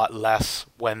a lot less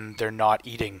when they're not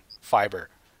eating fiber.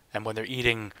 And when they're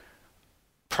eating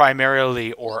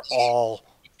primarily or all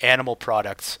animal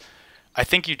products, I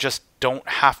think you just don't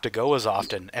have to go as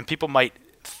often. And people might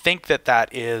think that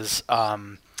that is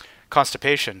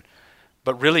constipation,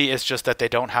 but really it's just that they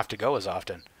don't have to go as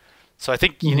often. So I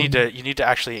think you need to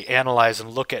actually analyze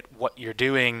and look at what you're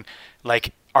doing.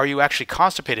 Like, are you actually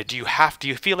constipated? Do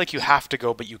you feel like you have to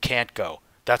go but you can't go?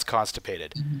 That's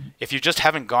constipated. If you just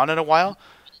haven't gone in a while,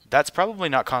 that's probably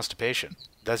not constipation.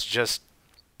 That's just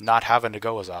not having to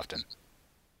go as often.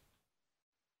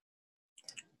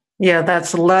 Yeah,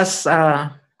 that's less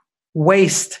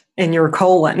waste in your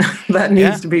colon that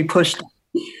needs to be pushed.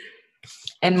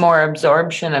 And more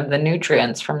absorption of the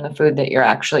nutrients from the food that you're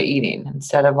actually eating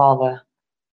instead of all the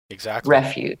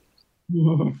refuse.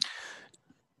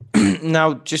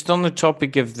 Now, just on the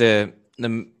topic of the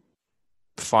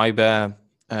fiber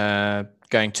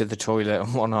going to the toilet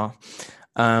and whatnot,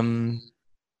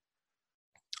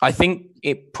 I think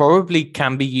it probably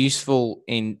can be useful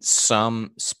in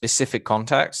some specific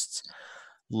contexts.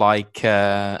 Like,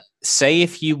 say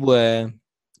if you were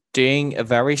doing a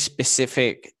very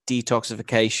specific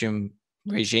detoxification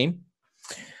regime,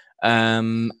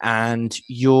 and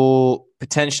you're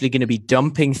potentially going to be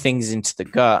dumping things into the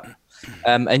gut,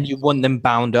 and you want them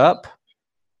bound up.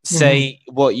 Say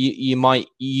what you might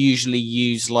usually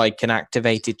use, like an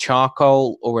activated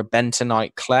charcoal or a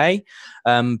bentonite clay,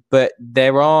 but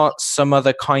there are some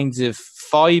other kinds of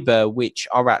fiber which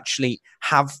are actually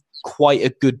have quite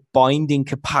a good binding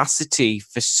capacity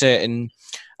for certain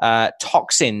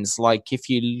toxins. Like if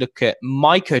you look at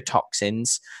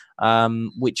mycotoxins,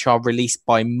 which are released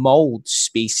by mold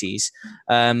species,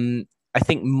 I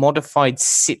think modified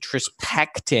citrus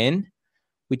pectin,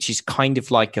 which is kind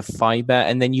of like a fiber.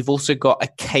 And then you've also got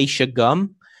acacia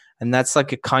gum, and that's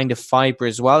like a kind of fiber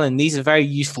as well. And these are very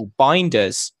useful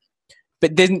binders,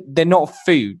 but they're not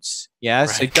foods. Yeah. Right.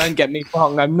 So don't get me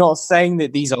wrong. I'm not saying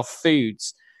that these are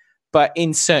foods, but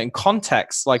in certain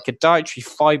contexts, like a dietary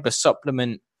fiber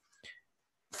supplement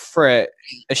for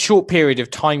a short period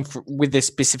of time with a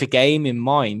specific aim in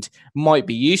mind might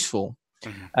be useful.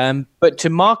 But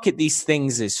to market these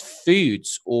things as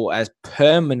foods or as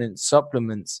permanent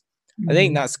supplements, I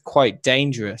think that's quite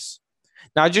dangerous.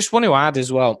 Now, I just want to add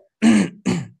as well,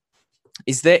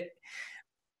 is that,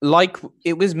 like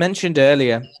it was mentioned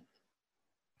earlier,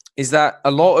 is that a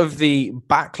lot of the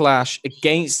backlash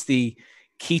against the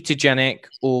ketogenic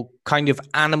or kind of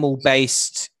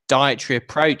animal-based dietary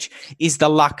approach is the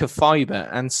lack of fiber.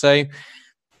 And so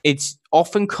it's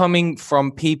often coming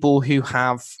from people who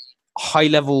have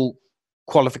high-level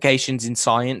qualifications in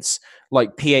science,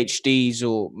 like PhDs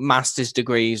or master's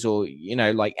degrees, or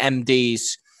like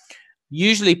MDs.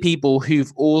 Usually, people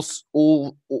who've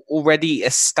already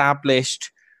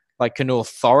established like an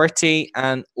authority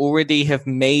and already have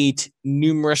made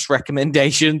numerous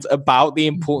recommendations about the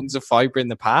importance of fiber in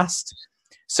the past.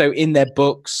 So, in their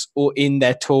books, or in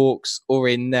their talks, or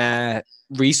in their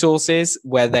resources,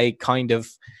 where they kind of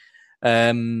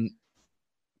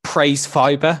praise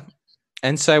fiber.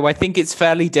 And so I think it's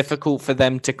fairly difficult for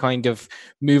them to kind of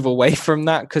move away from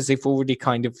that, because they've already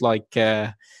kind of like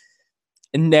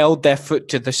nailed their foot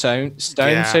to the stone,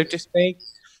 so to speak.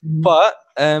 But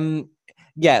a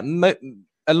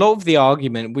lot of the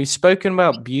argument, we've spoken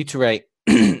about butyrate,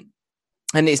 and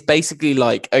it's basically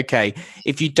like, okay,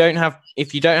 if you don't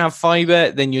have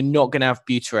fiber, then you're not going to have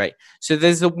butyrate. So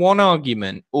there's the one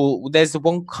argument, or there's the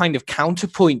one kind of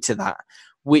counterpoint to that,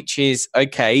 which is,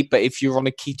 okay, but if you're on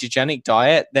a ketogenic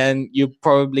diet, then you're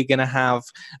probably going to have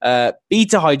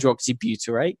beta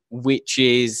hydroxybutyrate, which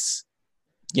is,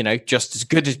 just as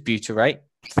good as butyrate,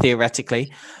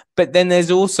 theoretically. But then there's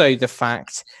also the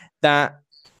fact that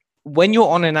when you're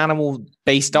on an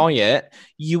animal-based diet,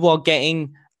 you are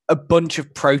getting a bunch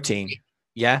of protein.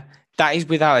 Yeah, that is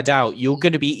without a doubt. You're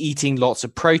going to be eating lots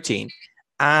of protein,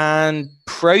 and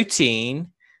protein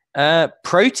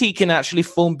can actually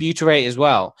form butyrate as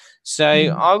well. So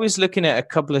I was looking at a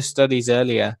couple of studies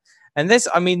earlier, and there's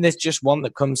just one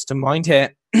that comes to mind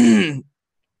here.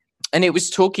 And it was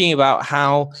talking about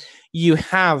how you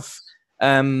have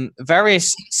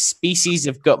various species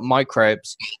of gut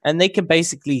microbes, and they can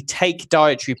basically take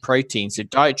dietary protein, so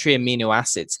dietary amino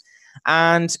acids,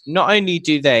 And not only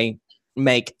do they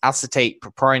make acetate,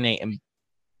 propionate, and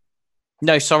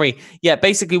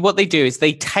basically what they do is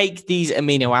they take these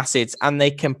amino acids and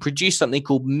they can produce something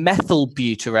called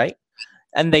methylbutyrate,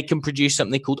 and they can produce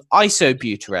something called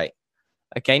isobutyrate.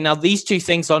 Okay, now these two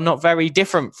things are not very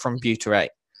different from butyrate.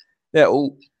 They're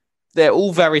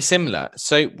all very similar.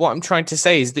 So what I'm trying to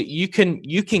say is that you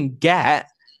can get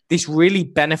this really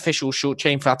beneficial short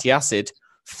chain fatty acid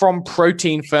from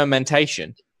protein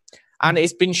fermentation. And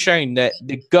it's been shown that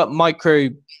the gut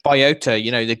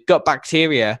microbiota, the gut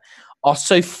bacteria, are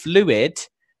so fluid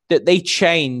that they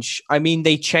change. I mean,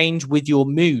 they change with your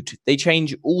mood. They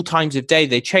change all times of day.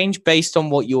 They change based on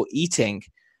what you're eating.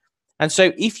 And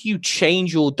so if you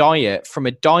change your diet from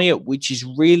a diet which is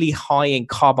really high in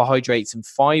carbohydrates and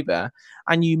fiber,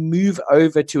 and you move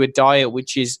over to a diet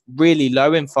which is really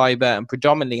low in fiber and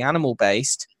predominantly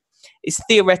animal-based, it's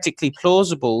theoretically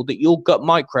plausible that your gut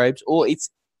microbes, or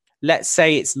let's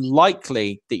say it's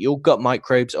likely that your gut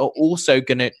microbes are also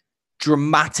going to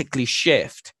dramatically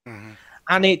shift. Mm-hmm.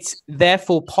 And it's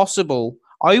therefore possible,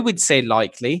 I would say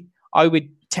likely, I would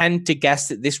tend to guess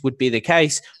that this would be the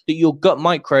case, that your gut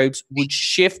microbes would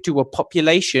shift to a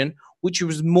population which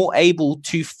was more able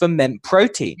to ferment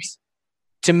proteins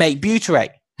to make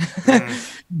butyrate.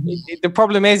 The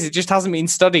problem is it just hasn't been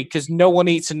studied because no one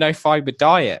eats a no fiber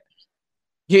diet.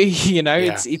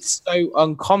 It's so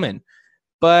uncommon.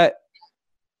 But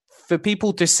for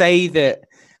people to say that,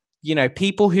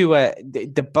 people who are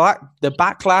the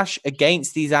backlash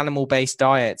against these animal-based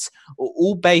diets are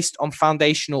all based on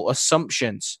foundational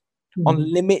assumptions,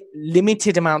 on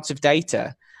limited amounts of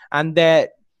data, and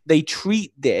they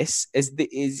treat this as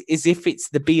if it's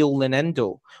the be-all and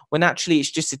end-all, when actually it's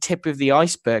just a tip of the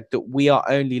iceberg that we are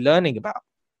only learning about.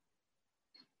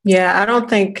 Yeah, I don't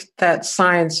think that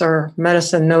science or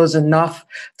medicine knows enough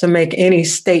to make any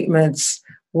statements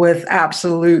with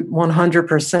absolute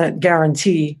 100%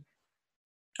 guarantee.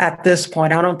 At this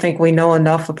point, I don't think we know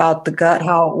enough about the gut,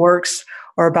 how it works,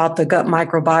 or about the gut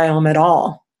microbiome at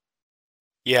all.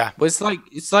 Yeah. Well, it's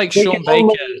like Sean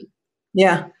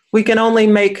Baker. We can only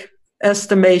make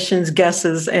estimations,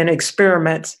 guesses, and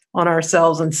experiments on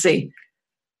ourselves and see.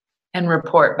 And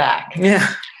report back. Yeah.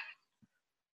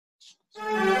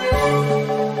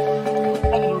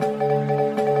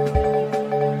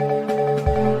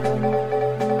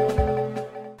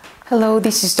 Hello,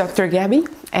 this is Dr. Gaby,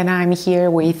 and I'm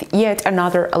here with yet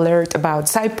another alert about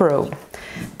Cypro.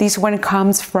 This one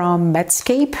comes from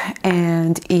Medscape,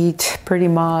 and it pretty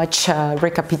much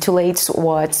recapitulates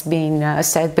what's been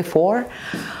said before.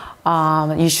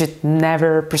 You should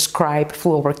never prescribe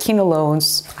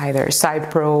fluoroquinolones, either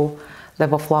Cypro,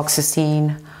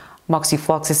 levofloxacin,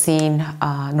 moxifloxacin,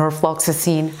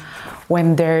 norfloxacin,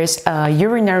 when there's a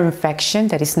urinary infection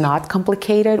that is not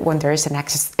complicated, when there is an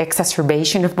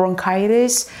exacerbation of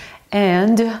bronchitis,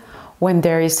 and when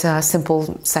there is a simple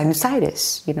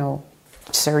sinusitis.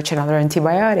 Search another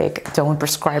antibiotic. Don't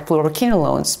prescribe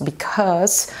fluoroquinolones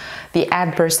because the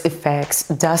adverse effects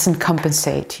doesn't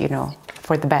compensate,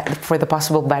 for the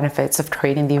possible benefits of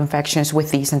treating the infections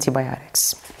with these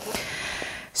antibiotics.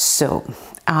 So,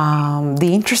 the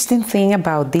interesting thing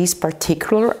about this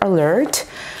particular alert,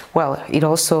 it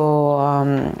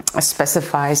also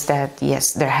specifies that,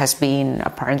 yes, there has been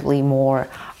apparently more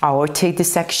aortic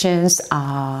dissections,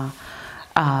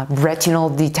 retinal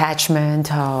detachment,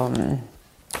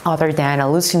 other than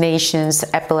hallucinations,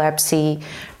 epilepsy,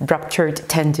 ruptured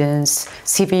tendons,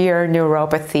 severe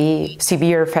neuropathy,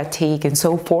 severe fatigue, and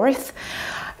so forth.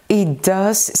 It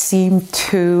does seem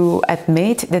to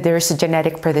admit that there is a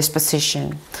genetic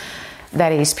predisposition.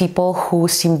 That is, people who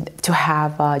seem to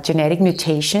have genetic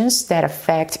mutations that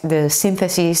affect the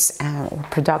synthesis and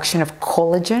production of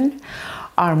collagen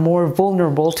are more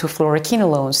vulnerable to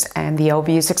fluoroquinolones. And the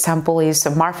obvious example is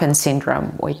Marfan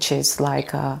syndrome, which is they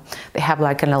have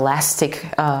an elastic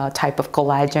type of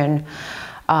collagen.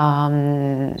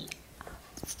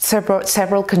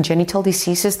 Several congenital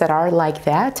diseases that are like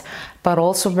that, but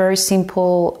also very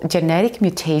simple genetic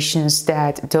mutations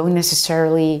that don't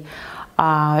necessarily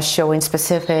show in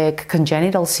specific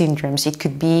congenital syndromes. It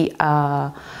could be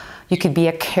you could be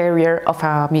a carrier of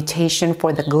a mutation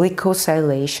for the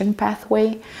glycosylation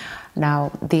pathway.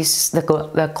 Now, the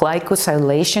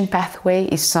glycosylation pathway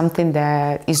is something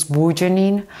that is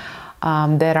burgeoning.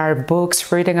 There are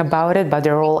books written about it, but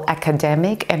they're all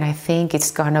academic, and I think it's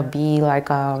gonna be like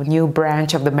a new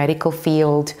branch of the medical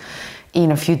field in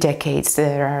a few decades.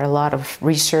 There are a lot of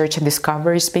research and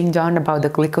discoveries being done about the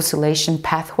glycosylation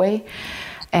pathway,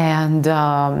 and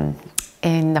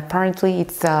apparently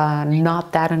it's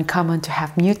not that uncommon to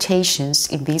have mutations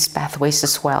in these pathways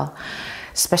as well.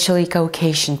 especially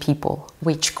Caucasian people,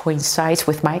 which coincides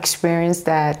with my experience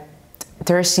that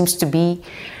there seems to be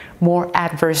more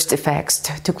adverse effects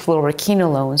to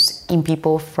fluoroquinolones in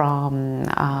people from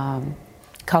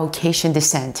Caucasian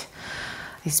descent.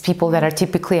 These people that are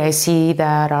typically, I see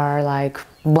that are like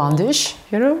blondish,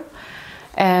 you know?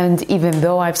 And even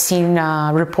though I've seen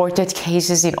reported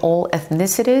cases in all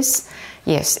ethnicities,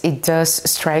 yes, it does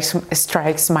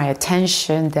strikes my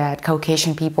attention that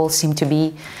Caucasian people seem to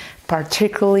be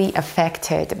particularly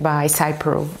affected by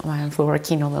Cypro and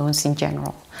fluoroquinolones in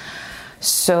general.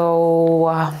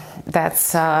 So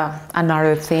that's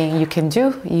another thing you can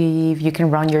do. You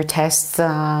can run your tests,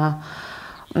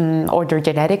 order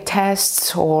genetic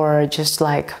tests, or just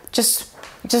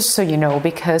so you know,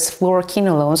 because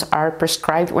fluoroquinolones are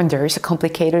prescribed when there is a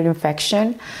complicated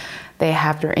infection. They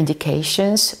have their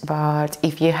indications, but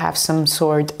if you have some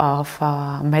sort of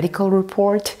medical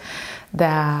report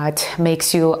that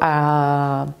makes you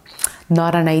not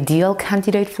an ideal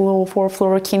candidate for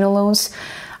fluoroquinolones,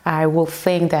 I will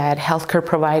think that healthcare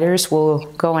providers will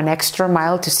go an extra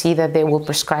mile to see that they will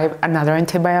prescribe another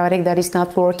antibiotic that is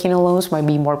not fluoroquinolones, might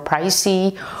be more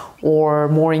pricey or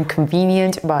more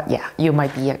inconvenient, but yeah, you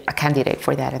might be a candidate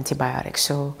for that antibiotic.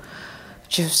 So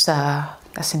just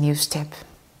as a news tip.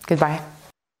 Goodbye.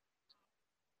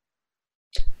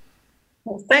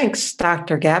 Well, thanks,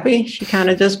 Dr. Gaby. She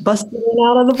kind of just busted in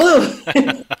out of the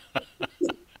blue.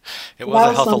 It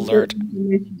was a health alert.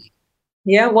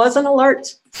 Yeah, it was an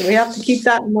alert. So we have to keep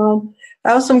that in mind.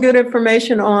 That was some good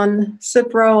information on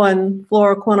Cipro and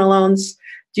fluoroquinolones.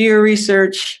 Do your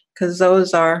research, because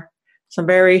those are some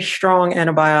very strong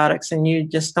antibiotics and you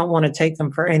just don't want to take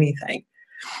them for anything.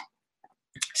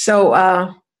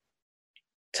 So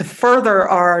to further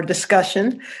our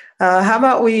discussion, how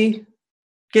about we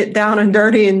get down and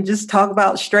dirty and just talk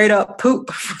about straight up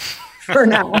poop for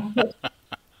now?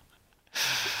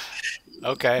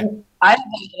 Okay. I have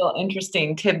a little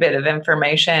interesting tidbit of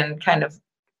information, kind of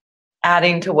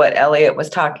adding to what Elliot was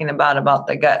talking about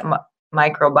the gut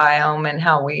microbiome and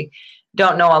how we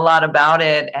don't know a lot about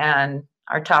it, and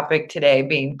our topic today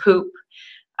being poop.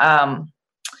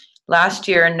 Last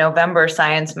year in November,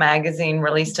 Science Magazine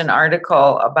released an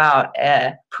article about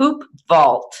a poop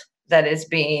vault that is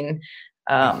being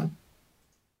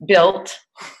built,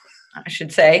 I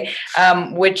should say,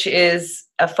 which is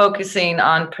focusing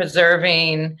on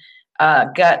preserving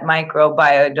gut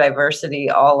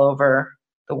microbiodiversity all over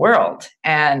the world.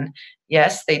 And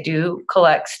yes, they do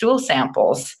collect stool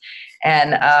samples.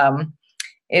 And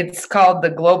it's called the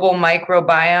Global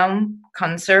Microbiome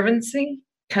Conservancy,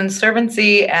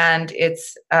 and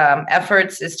its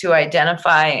efforts is to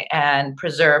identify and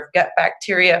preserve gut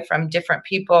bacteria from different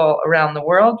people around the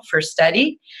world for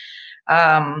study.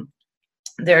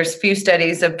 There's few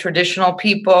studies of traditional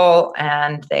people,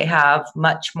 and they have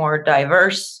much more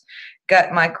diverse gut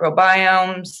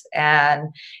microbiomes, and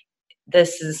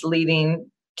this is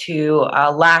leading to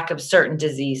a lack of certain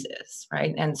diseases,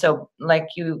 right? And so, like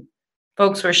you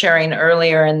folks were sharing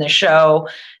earlier in the show,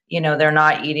 you know, they're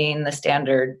not eating the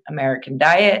standard American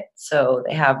diet, so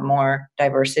they have more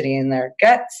diversity in their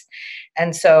guts.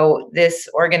 And so this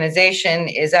organization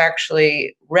is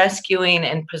actually rescuing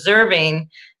and preserving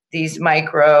these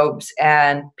microbes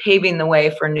and paving the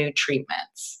way for new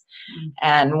treatments.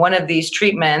 And one of these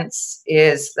treatments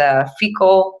is the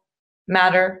fecal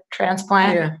matter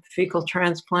transplant. Yeah, fecal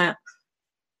transplant.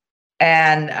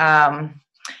 And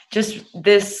just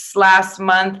this last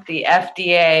month, the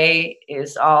FDA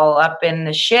is all up in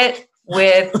the shit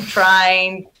with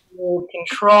trying to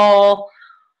control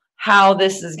how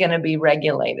this is going to be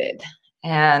regulated.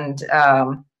 And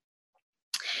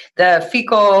the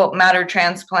fecal matter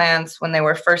transplants, when they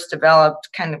were first developed,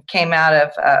 kind of came out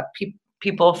of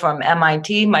people from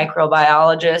MIT,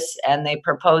 microbiologists, and they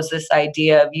proposed this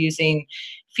idea of using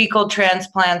fecal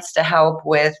transplants to help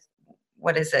with,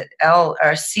 what is it,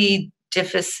 C.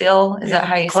 difficile? Is that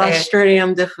how you say it?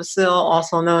 Clostridium difficile,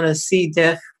 also known as C.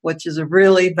 diff, which is a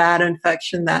really bad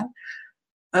infection that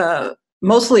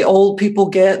mostly old people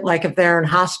get, like if they're in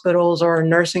hospitals or in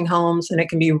nursing homes, and it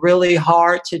can be really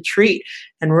hard to treat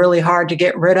and really hard to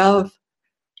get rid of.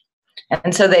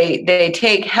 And so they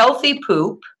take healthy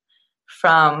poop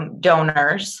from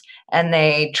donors and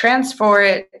they transfer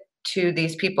it to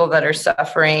these people that are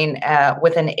suffering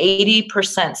with an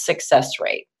 80% success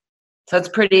rate. So it's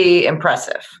pretty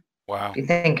impressive. Wow. If you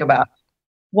think about it.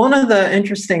 One of the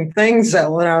interesting things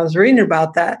that when I was reading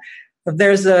about that,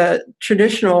 there's a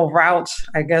traditional route,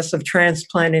 I guess, of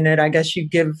transplanting it. I guess you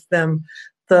give them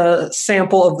the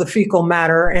sample of the fecal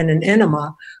matter and an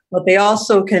enema, but they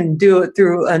also can do it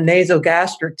through a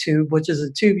nasogastric tube, which is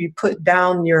a tube you put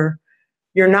down your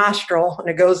your nostril and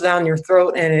it goes down your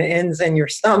throat and it ends in your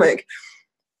stomach.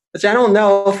 Which I don't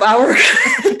know if I were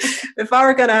if I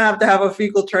were going to have a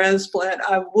fecal transplant,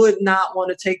 I would not want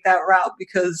to take that route,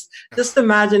 because just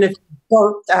imagine if you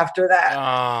burped after that.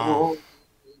 Oh.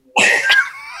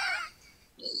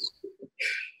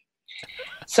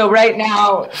 So right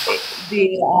now,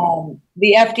 the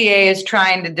FDA is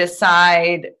trying to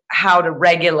decide how to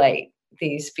regulate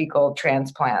these fecal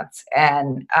transplants.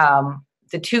 And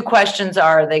the two questions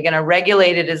are they going to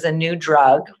regulate it as a new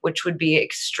drug, which would be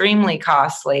extremely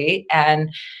costly, and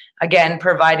again,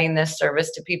 providing this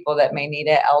service to people that may need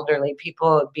it, elderly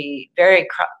people, would be very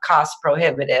cost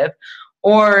prohibitive,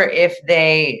 or if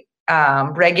they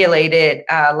regulate it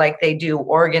like they do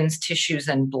organs, tissues,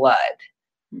 and blood.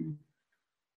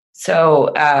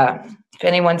 So if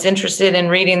anyone's interested in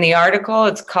reading the article,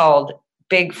 it's called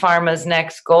Big Pharma's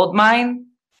Next Gold Mine,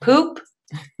 Poop.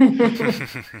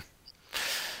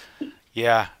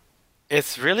 Yeah,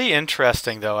 it's really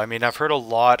interesting, though. I mean, I've heard a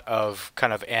lot of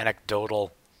kind of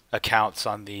anecdotal accounts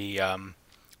on the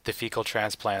fecal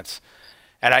transplants,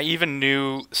 and I even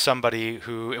knew somebody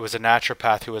who, it was a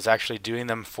naturopath who was actually doing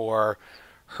them for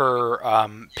her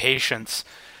patients,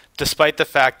 despite the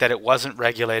fact that it wasn't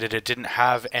regulated. It didn't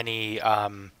have any.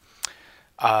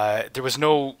 There was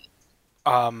no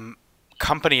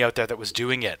company out there that was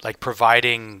doing it, like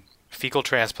providing fecal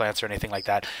transplants or anything like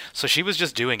that. So she was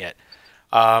just doing it.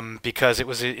 Because it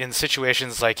was in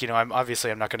situations like, I'm not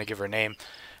going to give her name,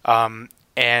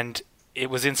 and it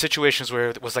was in situations where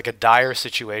it was like a dire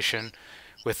situation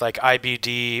with like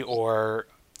IBD or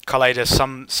colitis,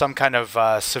 some kind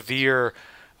of severe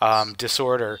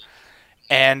disorder,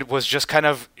 and was just kind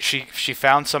of, she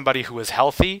found somebody who was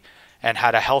healthy and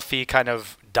had a healthy kind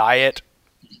of diet,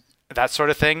 that sort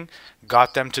of thing,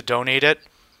 got them to donate it,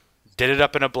 did it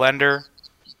up in a blender,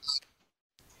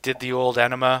 did the old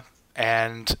enema,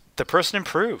 and the person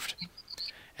improved.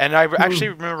 And I actually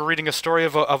remember reading a story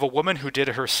of a woman who did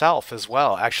it herself as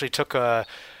well. Actually took a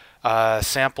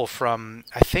sample from,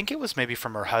 I think it was maybe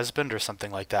from her husband or something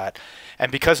like that.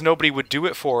 And because nobody would do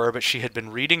it for her, but she had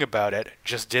been reading about it,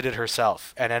 just did it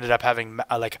herself and ended up having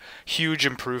like huge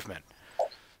improvement.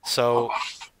 So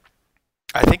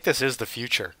I think this is the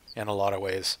future in a lot of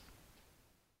ways.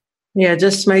 Yeah,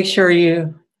 just make sure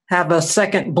you have a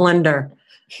second blender.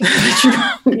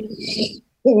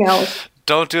 Else.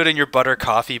 Don't do it in your butter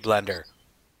coffee blender.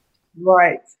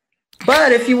 Right.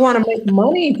 But if you want to make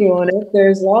money doing it,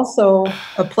 there's also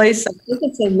a place, I think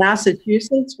it's in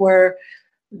Massachusetts, where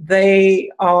they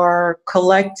are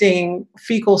collecting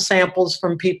fecal samples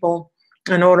from people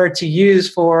in order to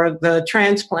use for the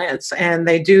transplants. And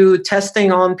they do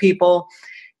testing on people.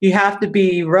 You have to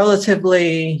be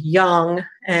relatively young,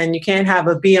 and you can't have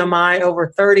a BMI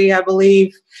over 30, I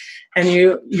believe. And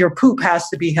your poop has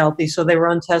to be healthy. So they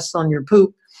run tests on your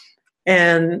poop.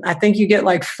 And I think you get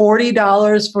like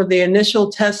 $40 for the initial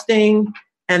testing.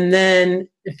 And then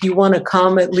if you want to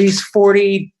come at least 4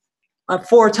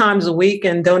 times a week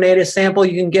and donate a sample,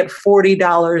 you can get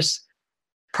 $40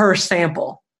 per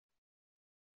sample.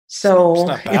 So it's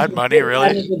not bad money,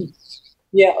 really.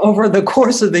 Yeah, over the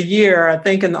course of the year, I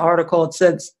think in the article it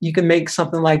says you can make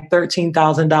something like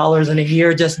 $13,000 in a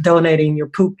year just donating your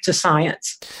poop to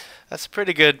science. That's a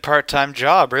pretty good part-time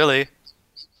job, really.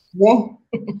 Yeah.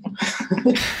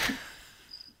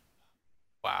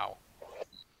 Wow.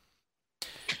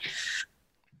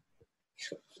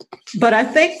 But I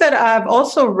think that I've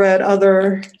also read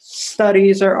other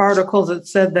studies or articles that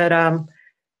said that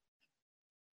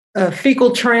a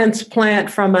fecal transplant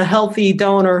from a healthy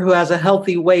donor who has a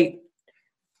healthy weight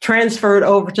transferred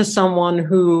over to someone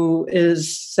who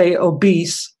is, say,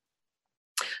 obese,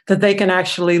 that they can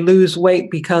actually lose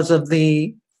weight because of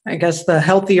the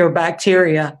healthier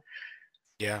bacteria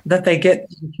that they get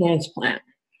from the transplant.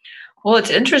 Well, it's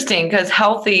interesting because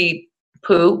healthy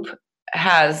poop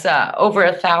has over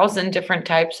 1,000 different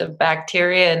types of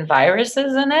bacteria and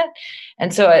viruses in it.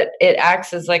 And so it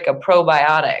acts as like a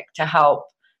probiotic to help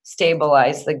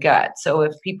stabilize the gut. So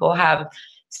if people have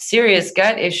serious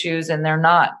gut issues and they're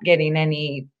not getting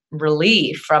any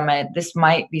relief from it, this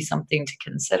might be something to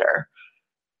consider.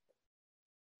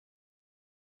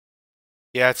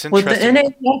 Yeah, it's interesting. Would the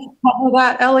NHS cover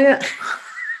that, Elliot?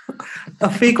 A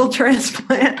fecal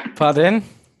transplant? Pardon?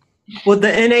 Would the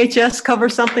NHS cover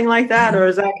something like that, or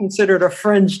is that considered a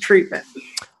fringe treatment?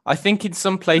 I think in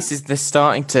some places they're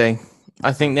starting to.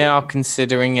 I think they are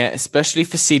considering it, especially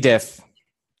for C. diff.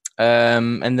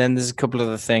 And then there's a couple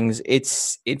other things.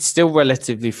 It's still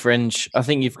relatively fringe. I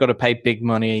think you've got to pay big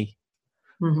money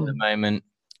at the moment.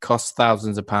 Costs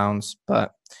thousands of pounds.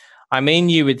 But I mean,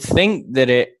 you would think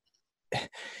that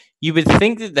you would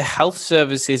think that the health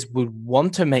services would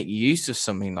want to make use of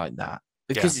something like that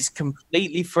because it's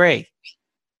completely free.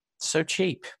 It's so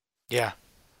cheap. Yeah.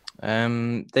 Yeah,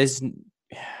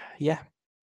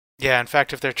 in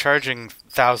fact, if they're charging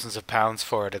thousands of pounds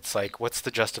for it, it's like, what's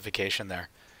the justification there?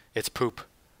 It's poop.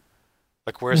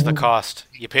 Like, where's the cost?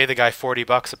 You pay the guy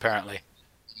 $40 apparently.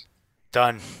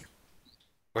 Done.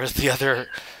 Where's the other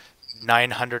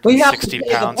 960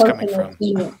 pounds coming from?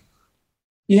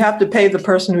 You have to pay the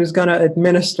person who's going to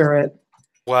administer it.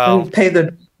 Well, and pay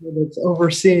the that's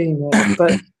overseeing it.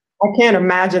 But I can't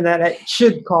imagine that it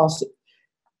should cost,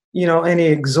 any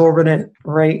exorbitant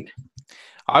rate.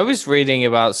 I was reading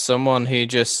about someone who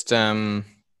just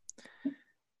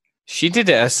she did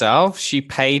it herself. She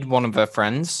paid one of her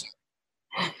friends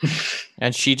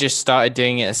and she just started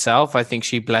doing it herself. I think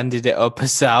she blended it up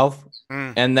herself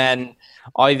and then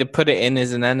either put it in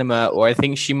as an enema or I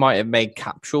think she might have made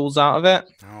capsules out of it.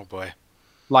 Oh boy.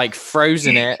 Like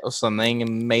frozen it or something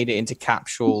and made it into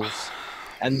capsules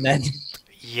and then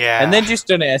just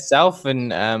done it herself.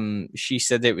 And she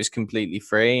said it was completely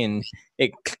free and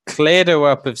it cleared her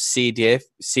up of C. diff,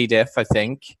 I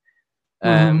think.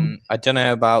 I don't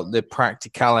know about the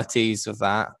practicalities of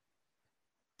that,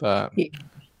 but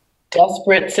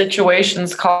desperate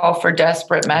situations call for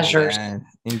desperate measures. Yeah,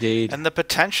 indeed. And the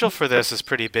potential for this is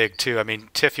pretty big too. I mean,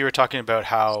 Tiff, you were talking about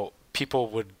how people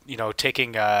would,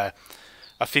 taking a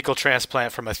fecal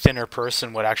transplant from a thinner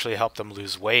person would actually help them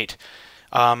lose weight.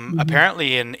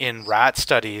 Apparently in rat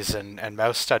studies and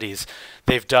mouse studies,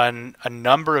 they've done a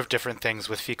number of different things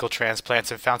with fecal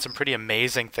transplants and found some pretty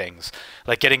amazing things,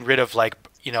 like getting rid of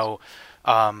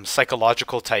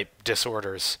psychological type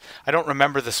disorders. I don't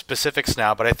remember the specifics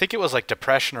now, but I think it was like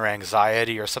depression or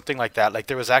anxiety or something like that. Like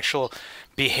there was actual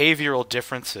behavioral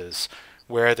differences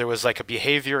where there was like a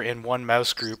behavior in one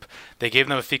mouse group. They gave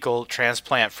them a fecal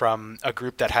transplant from a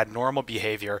group that had normal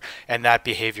behavior and that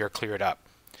behavior cleared up.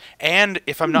 And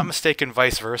if I'm not mistaken,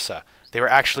 vice versa. They were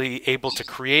actually able to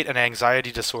create an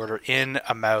anxiety disorder in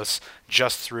a mouse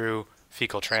just through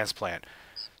fecal transplant.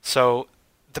 So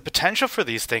the potential for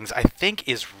these things, I think,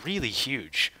 is really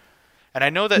huge. And I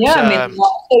know that... Yeah, they're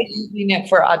also using it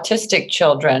for autistic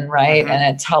children, right?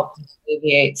 And it's helped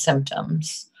alleviate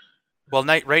symptoms. Well,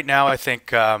 right now, I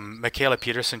think Michaela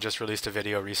Peterson just released a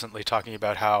video recently talking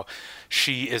about how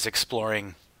she is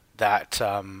exploring that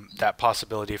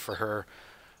possibility for her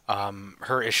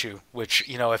issue, which,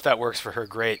 if that works for her,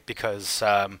 great, because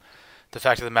the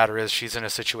fact of the matter is she's in a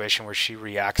situation where she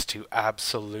reacts to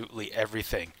absolutely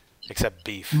everything except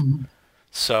beef.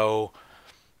 So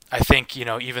I think,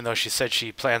 even though she said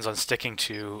she plans on sticking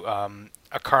to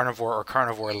a carnivore or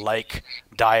carnivore-like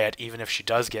diet, even if she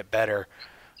does get better,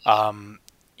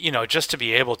 just to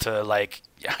be able to,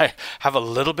 have a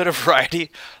little bit of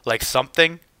variety, like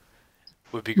something,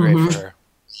 would be great for her.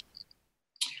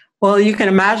 Well, you can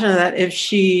imagine that if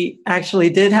she actually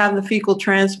did have the fecal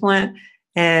transplant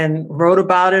and wrote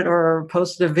about it or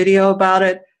posted a video about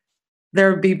it,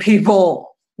 there'd be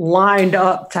people lined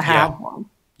up to have one.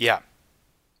 Yeah,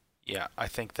 I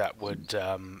think that would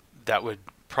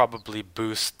probably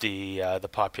boost the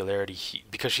popularity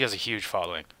because she has a huge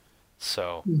following.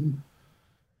 So,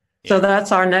 so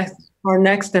that's our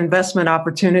next investment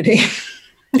opportunity.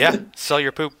 Sell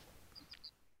your poop.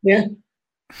 Yeah.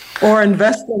 Or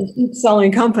invest in keep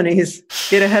selling companies.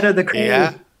 Get ahead of the curve.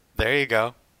 Yeah, there you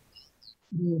go.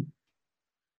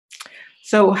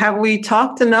 So have we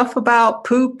talked enough about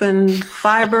poop and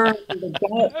fiber and the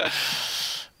gut?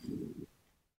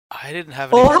 I didn't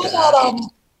have any.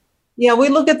 We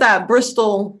look at that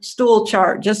Bristol stool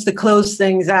chart just to close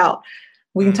things out.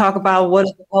 We can talk about what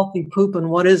is a healthy poop and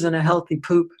what isn't a healthy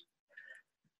poop.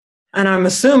 And I'm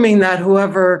assuming that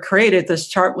whoever created this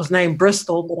chart was named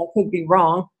Bristol, but I could be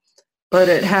wrong. But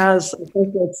it has, I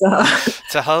think it's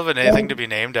a hell of a thing to be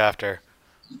named after.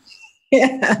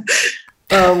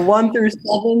 1 through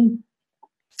 7,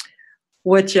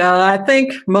 which I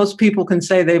think most people can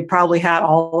say they probably had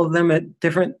all of them at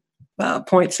different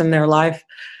points in their life.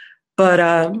 But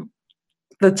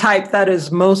the type that is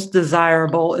most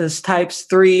desirable is types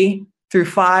 3 through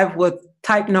 5, with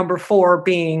type number 4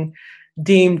 being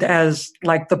deemed as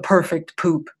like the perfect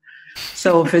poop.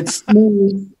 So if it's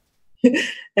smooth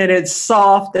and it's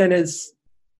soft and it's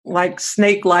like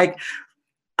snake-like,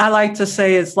 I like to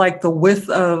say it's like the width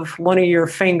of one of your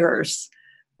fingers.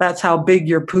 That's how big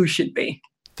your poo should be.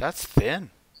 That's thin.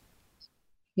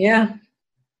 Yeah.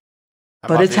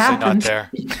 But it's happened. Not there.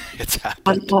 It's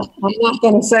happened. I'm not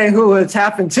going to say who it's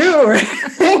happened to or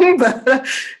anything, but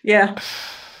yeah.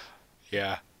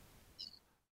 Yeah.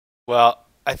 Well,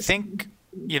 I think,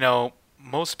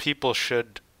 most people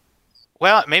should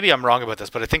Well, maybe I'm wrong about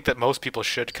this, but I think that most people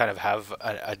should kind of have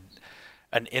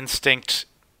an instinct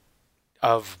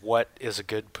of what is a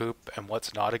good poop and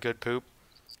what's not a good poop.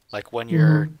 Like when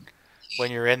you're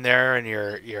in there and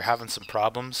you're having some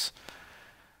problems.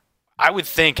 I would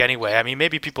think anyway. I mean,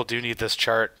 maybe people do need this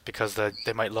chart because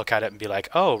they might look at it and be like,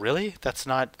 "Oh, really? That's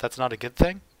not a good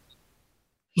thing."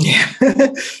 Yeah.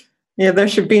 Yeah, there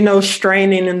should be no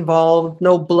straining involved,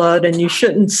 no blood, and you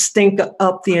shouldn't stink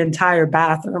up the entire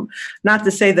bathroom. Not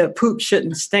to say that poop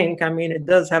shouldn't stink. I mean, it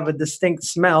does have a distinct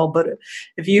smell, but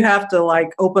if you have to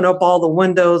like open up all the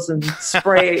windows and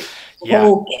spray a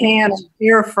whole can of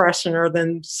air freshener,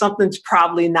 then something's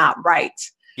probably not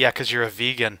right. Yeah, because you're a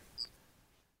vegan.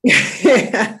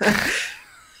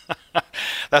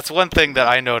 That's one thing that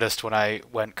I noticed when I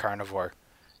went carnivore,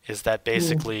 is that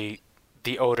basically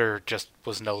the odor just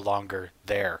was no longer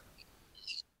there.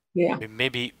 Yeah. I mean,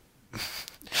 maybe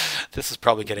this is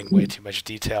probably getting way too much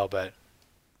detail, but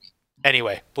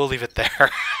anyway, we'll leave it there.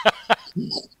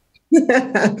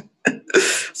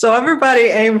 So everybody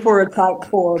aim for a type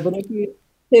 4, but if you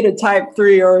hit a type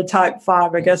 3 or a type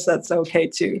 5, I guess that's okay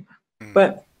too.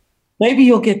 But maybe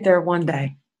you'll get there one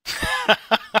day.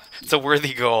 It's a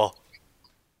worthy goal.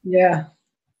 Yeah.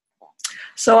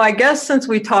 So I guess since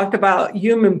we talked about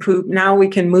human poop, now we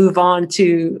can move on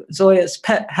to Zoya's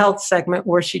pet health segment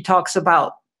where she talks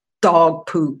about dog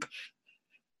poop.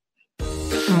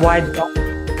 And why dog?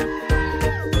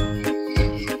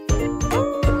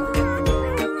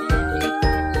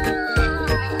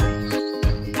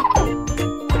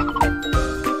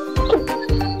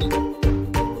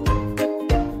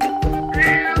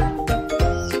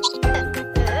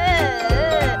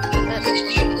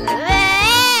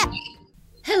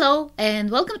 Hello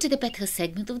and welcome to the Pet Health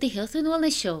segment of the Health and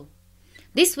Wellness Show.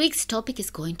 This week's topic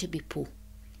is going to be poo.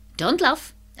 Don't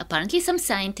laugh. Apparently some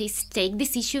scientists take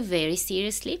this issue very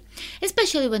seriously,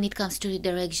 especially when it comes to the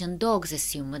direction dogs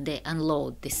assume when they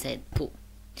unload the said poo.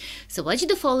 So watch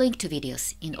the following 2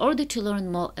 videos in order to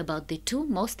learn more about the 2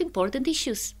 most important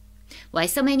issues. Why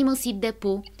some animals eat their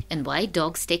poo and why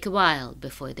dogs take a while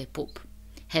before they poop.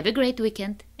 Have a great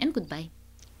weekend and goodbye.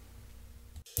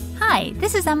 Hi,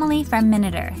 this is Emily from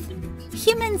Minute Earth.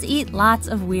 Humans eat lots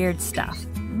of weird stuff,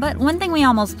 but one thing we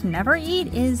almost never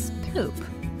eat is poop.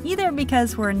 Either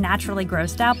because we're naturally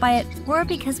grossed out by it, or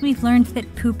because we've learned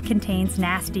that poop contains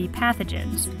nasty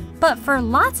pathogens. But for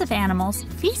lots of animals,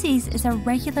 feces is a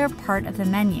regular part of the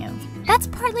menu. That's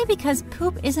partly because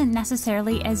poop isn't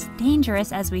necessarily as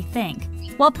dangerous as we think.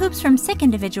 While poops from sick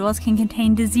individuals can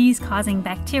contain disease-causing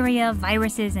bacteria,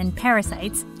 viruses, and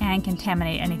parasites, and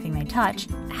contaminate anything they touch,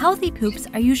 healthy poops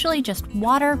are usually just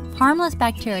water, harmless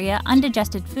bacteria,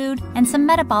 undigested food, and some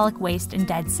metabolic waste and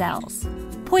dead cells.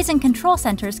 Poison control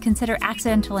centers consider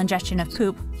accidental ingestion of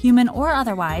poop, human or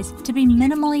otherwise, to be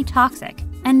minimally toxic,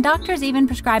 and doctors even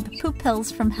prescribe poop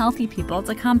pills from healthy people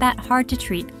to combat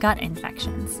hard-to-treat gut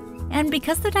infections. And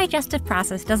because the digestive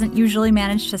process doesn't usually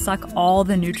manage to suck all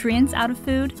the nutrients out of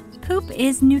food, poop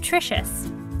is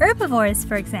nutritious. Herbivores,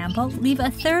 for example, leave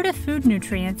 1/3 of food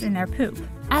nutrients in their poop.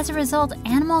 As a result,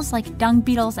 animals like dung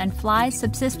beetles and flies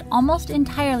subsist almost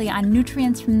entirely on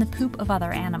nutrients from the poop of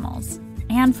other animals.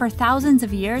 And for thousands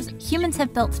of years, humans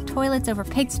have built toilets over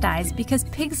pigsties because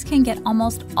pigs can get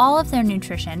almost all of their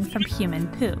nutrition from human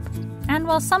poop. And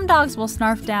while some dogs will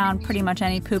snarf down pretty much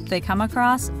any poop they come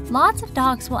across, lots of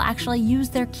dogs will actually use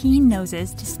their keen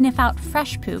noses to sniff out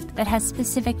fresh poop that has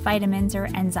specific vitamins or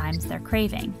enzymes they're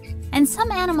craving. And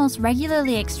some animals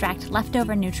regularly extract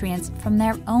leftover nutrients from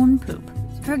their own poop.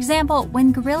 For example,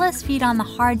 when gorillas feed on the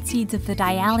hard seeds of the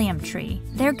diallium tree,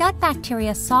 their gut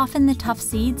bacteria soften the tough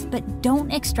seeds but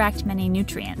don't extract many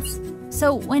nutrients.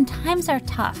 So when times are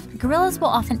tough, gorillas will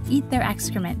often eat their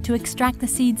excrement to extract the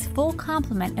seed's full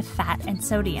complement of fat and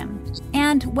sodium.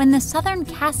 And when the southern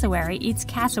cassowary eats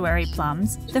cassowary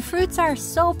plums, the fruits are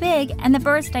so big and the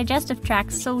bird's digestive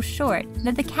tract so short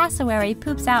that the cassowary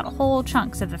poops out whole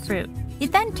chunks of the fruit.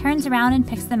 It then turns around and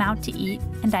picks them out to eat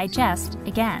and digest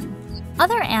again.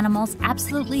 Other animals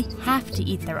absolutely have to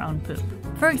eat their own poop.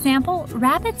 For example,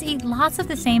 rabbits eat lots of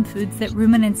the same foods that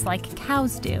ruminants like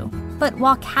cows do. But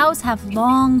while cows have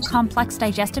long, complex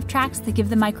digestive tracts that give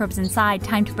the microbes inside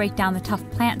time to break down the tough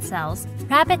plant cells,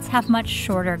 rabbits have much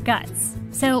shorter guts.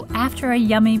 So after a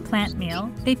yummy plant meal,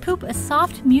 they poop a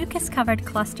soft mucus-covered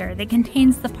cluster that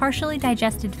contains the partially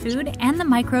digested food and the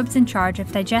microbes in charge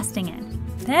of digesting it.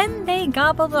 Then they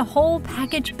gobble the whole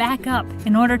package back up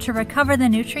in order to recover the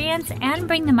nutrients and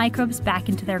bring the microbes back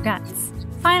into their guts.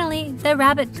 Finally, the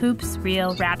rabbit poops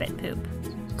real rabbit poop.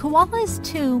 Koalas,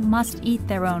 too, must eat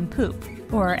their own poop.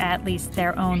 or at least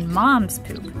their own mom's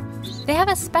poop. They have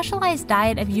a specialized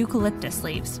diet of eucalyptus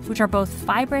leaves, which are both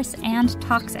fibrous and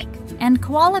toxic, and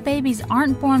koala babies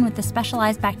aren't born with the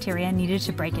specialized bacteria needed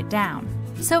to break it down.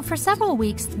 So for several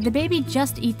weeks, the baby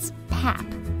just eats pap,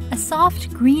 a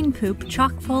soft green poop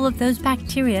chock full of those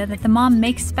bacteria that the mom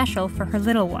makes special for her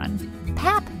little one.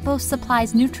 Pap both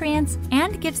supplies nutrients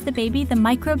and gives the baby the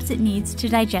microbes it needs to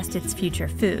digest its future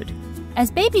food. As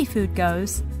baby food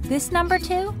goes, this number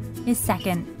 2 is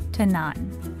second to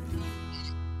none.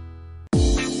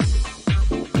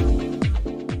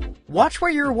 Watch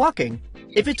where you're walking.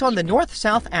 If it's on the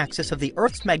north-south axis of the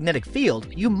Earth's magnetic field,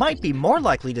 you might be more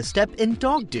likely to step in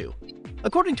dog dew.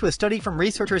 According to a study from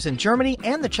researchers in Germany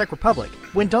and the Czech Republic,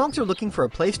 when dogs are looking for a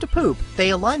place to poop,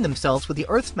 they align themselves with the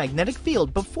Earth's magnetic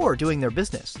field before doing their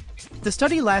business. The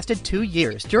study lasted 2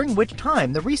 years, during which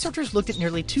time the researchers looked at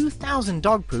nearly 2,000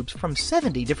 dog poops from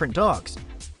 70 different dogs.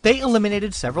 They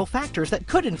eliminated several factors that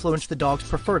could influence the dog's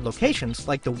preferred locations,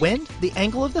 like the wind, the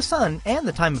angle of the sun, and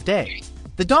the time of day.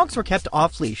 The dogs were kept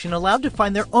off-leash and allowed to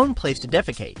find their own place to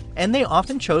defecate, and they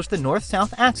often chose the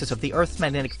north-south axis of the Earth's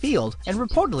magnetic field and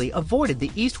reportedly avoided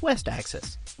the east-west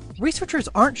axis. Researchers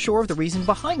aren't sure of the reason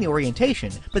behind the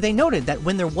orientation, but they noted that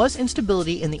when there was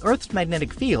instability in the Earth's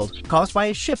magnetic field, caused by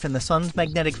a shift in the sun's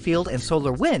magnetic field and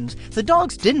solar winds, the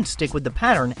dogs didn't stick with the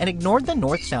pattern and ignored the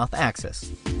north-south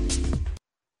axis.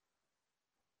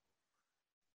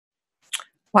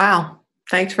 Wow.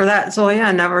 Thanks for that, Zoya.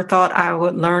 I never thought I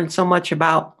would learn so much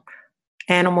about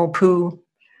animal poo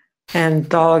and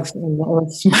dogs and the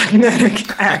Earth's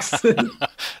magnetic axis.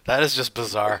 That is just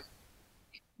bizarre.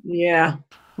 Yeah.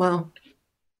 Well,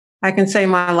 I can say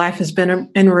my life has been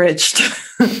enriched.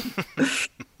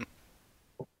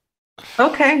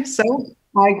 Okay, so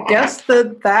I guess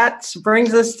that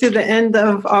brings us to the end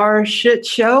of our shit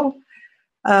show.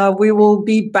 We will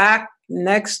be back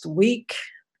next week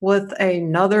with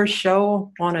another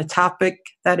show on a topic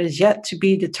that is yet to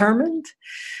be determined.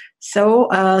 So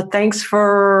thanks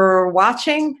for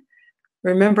watching.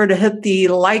 Remember to hit the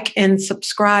like and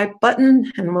subscribe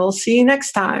button, and we'll see you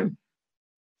next time.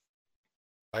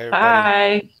 Bye,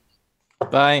 everybody. Bye.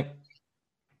 Bye.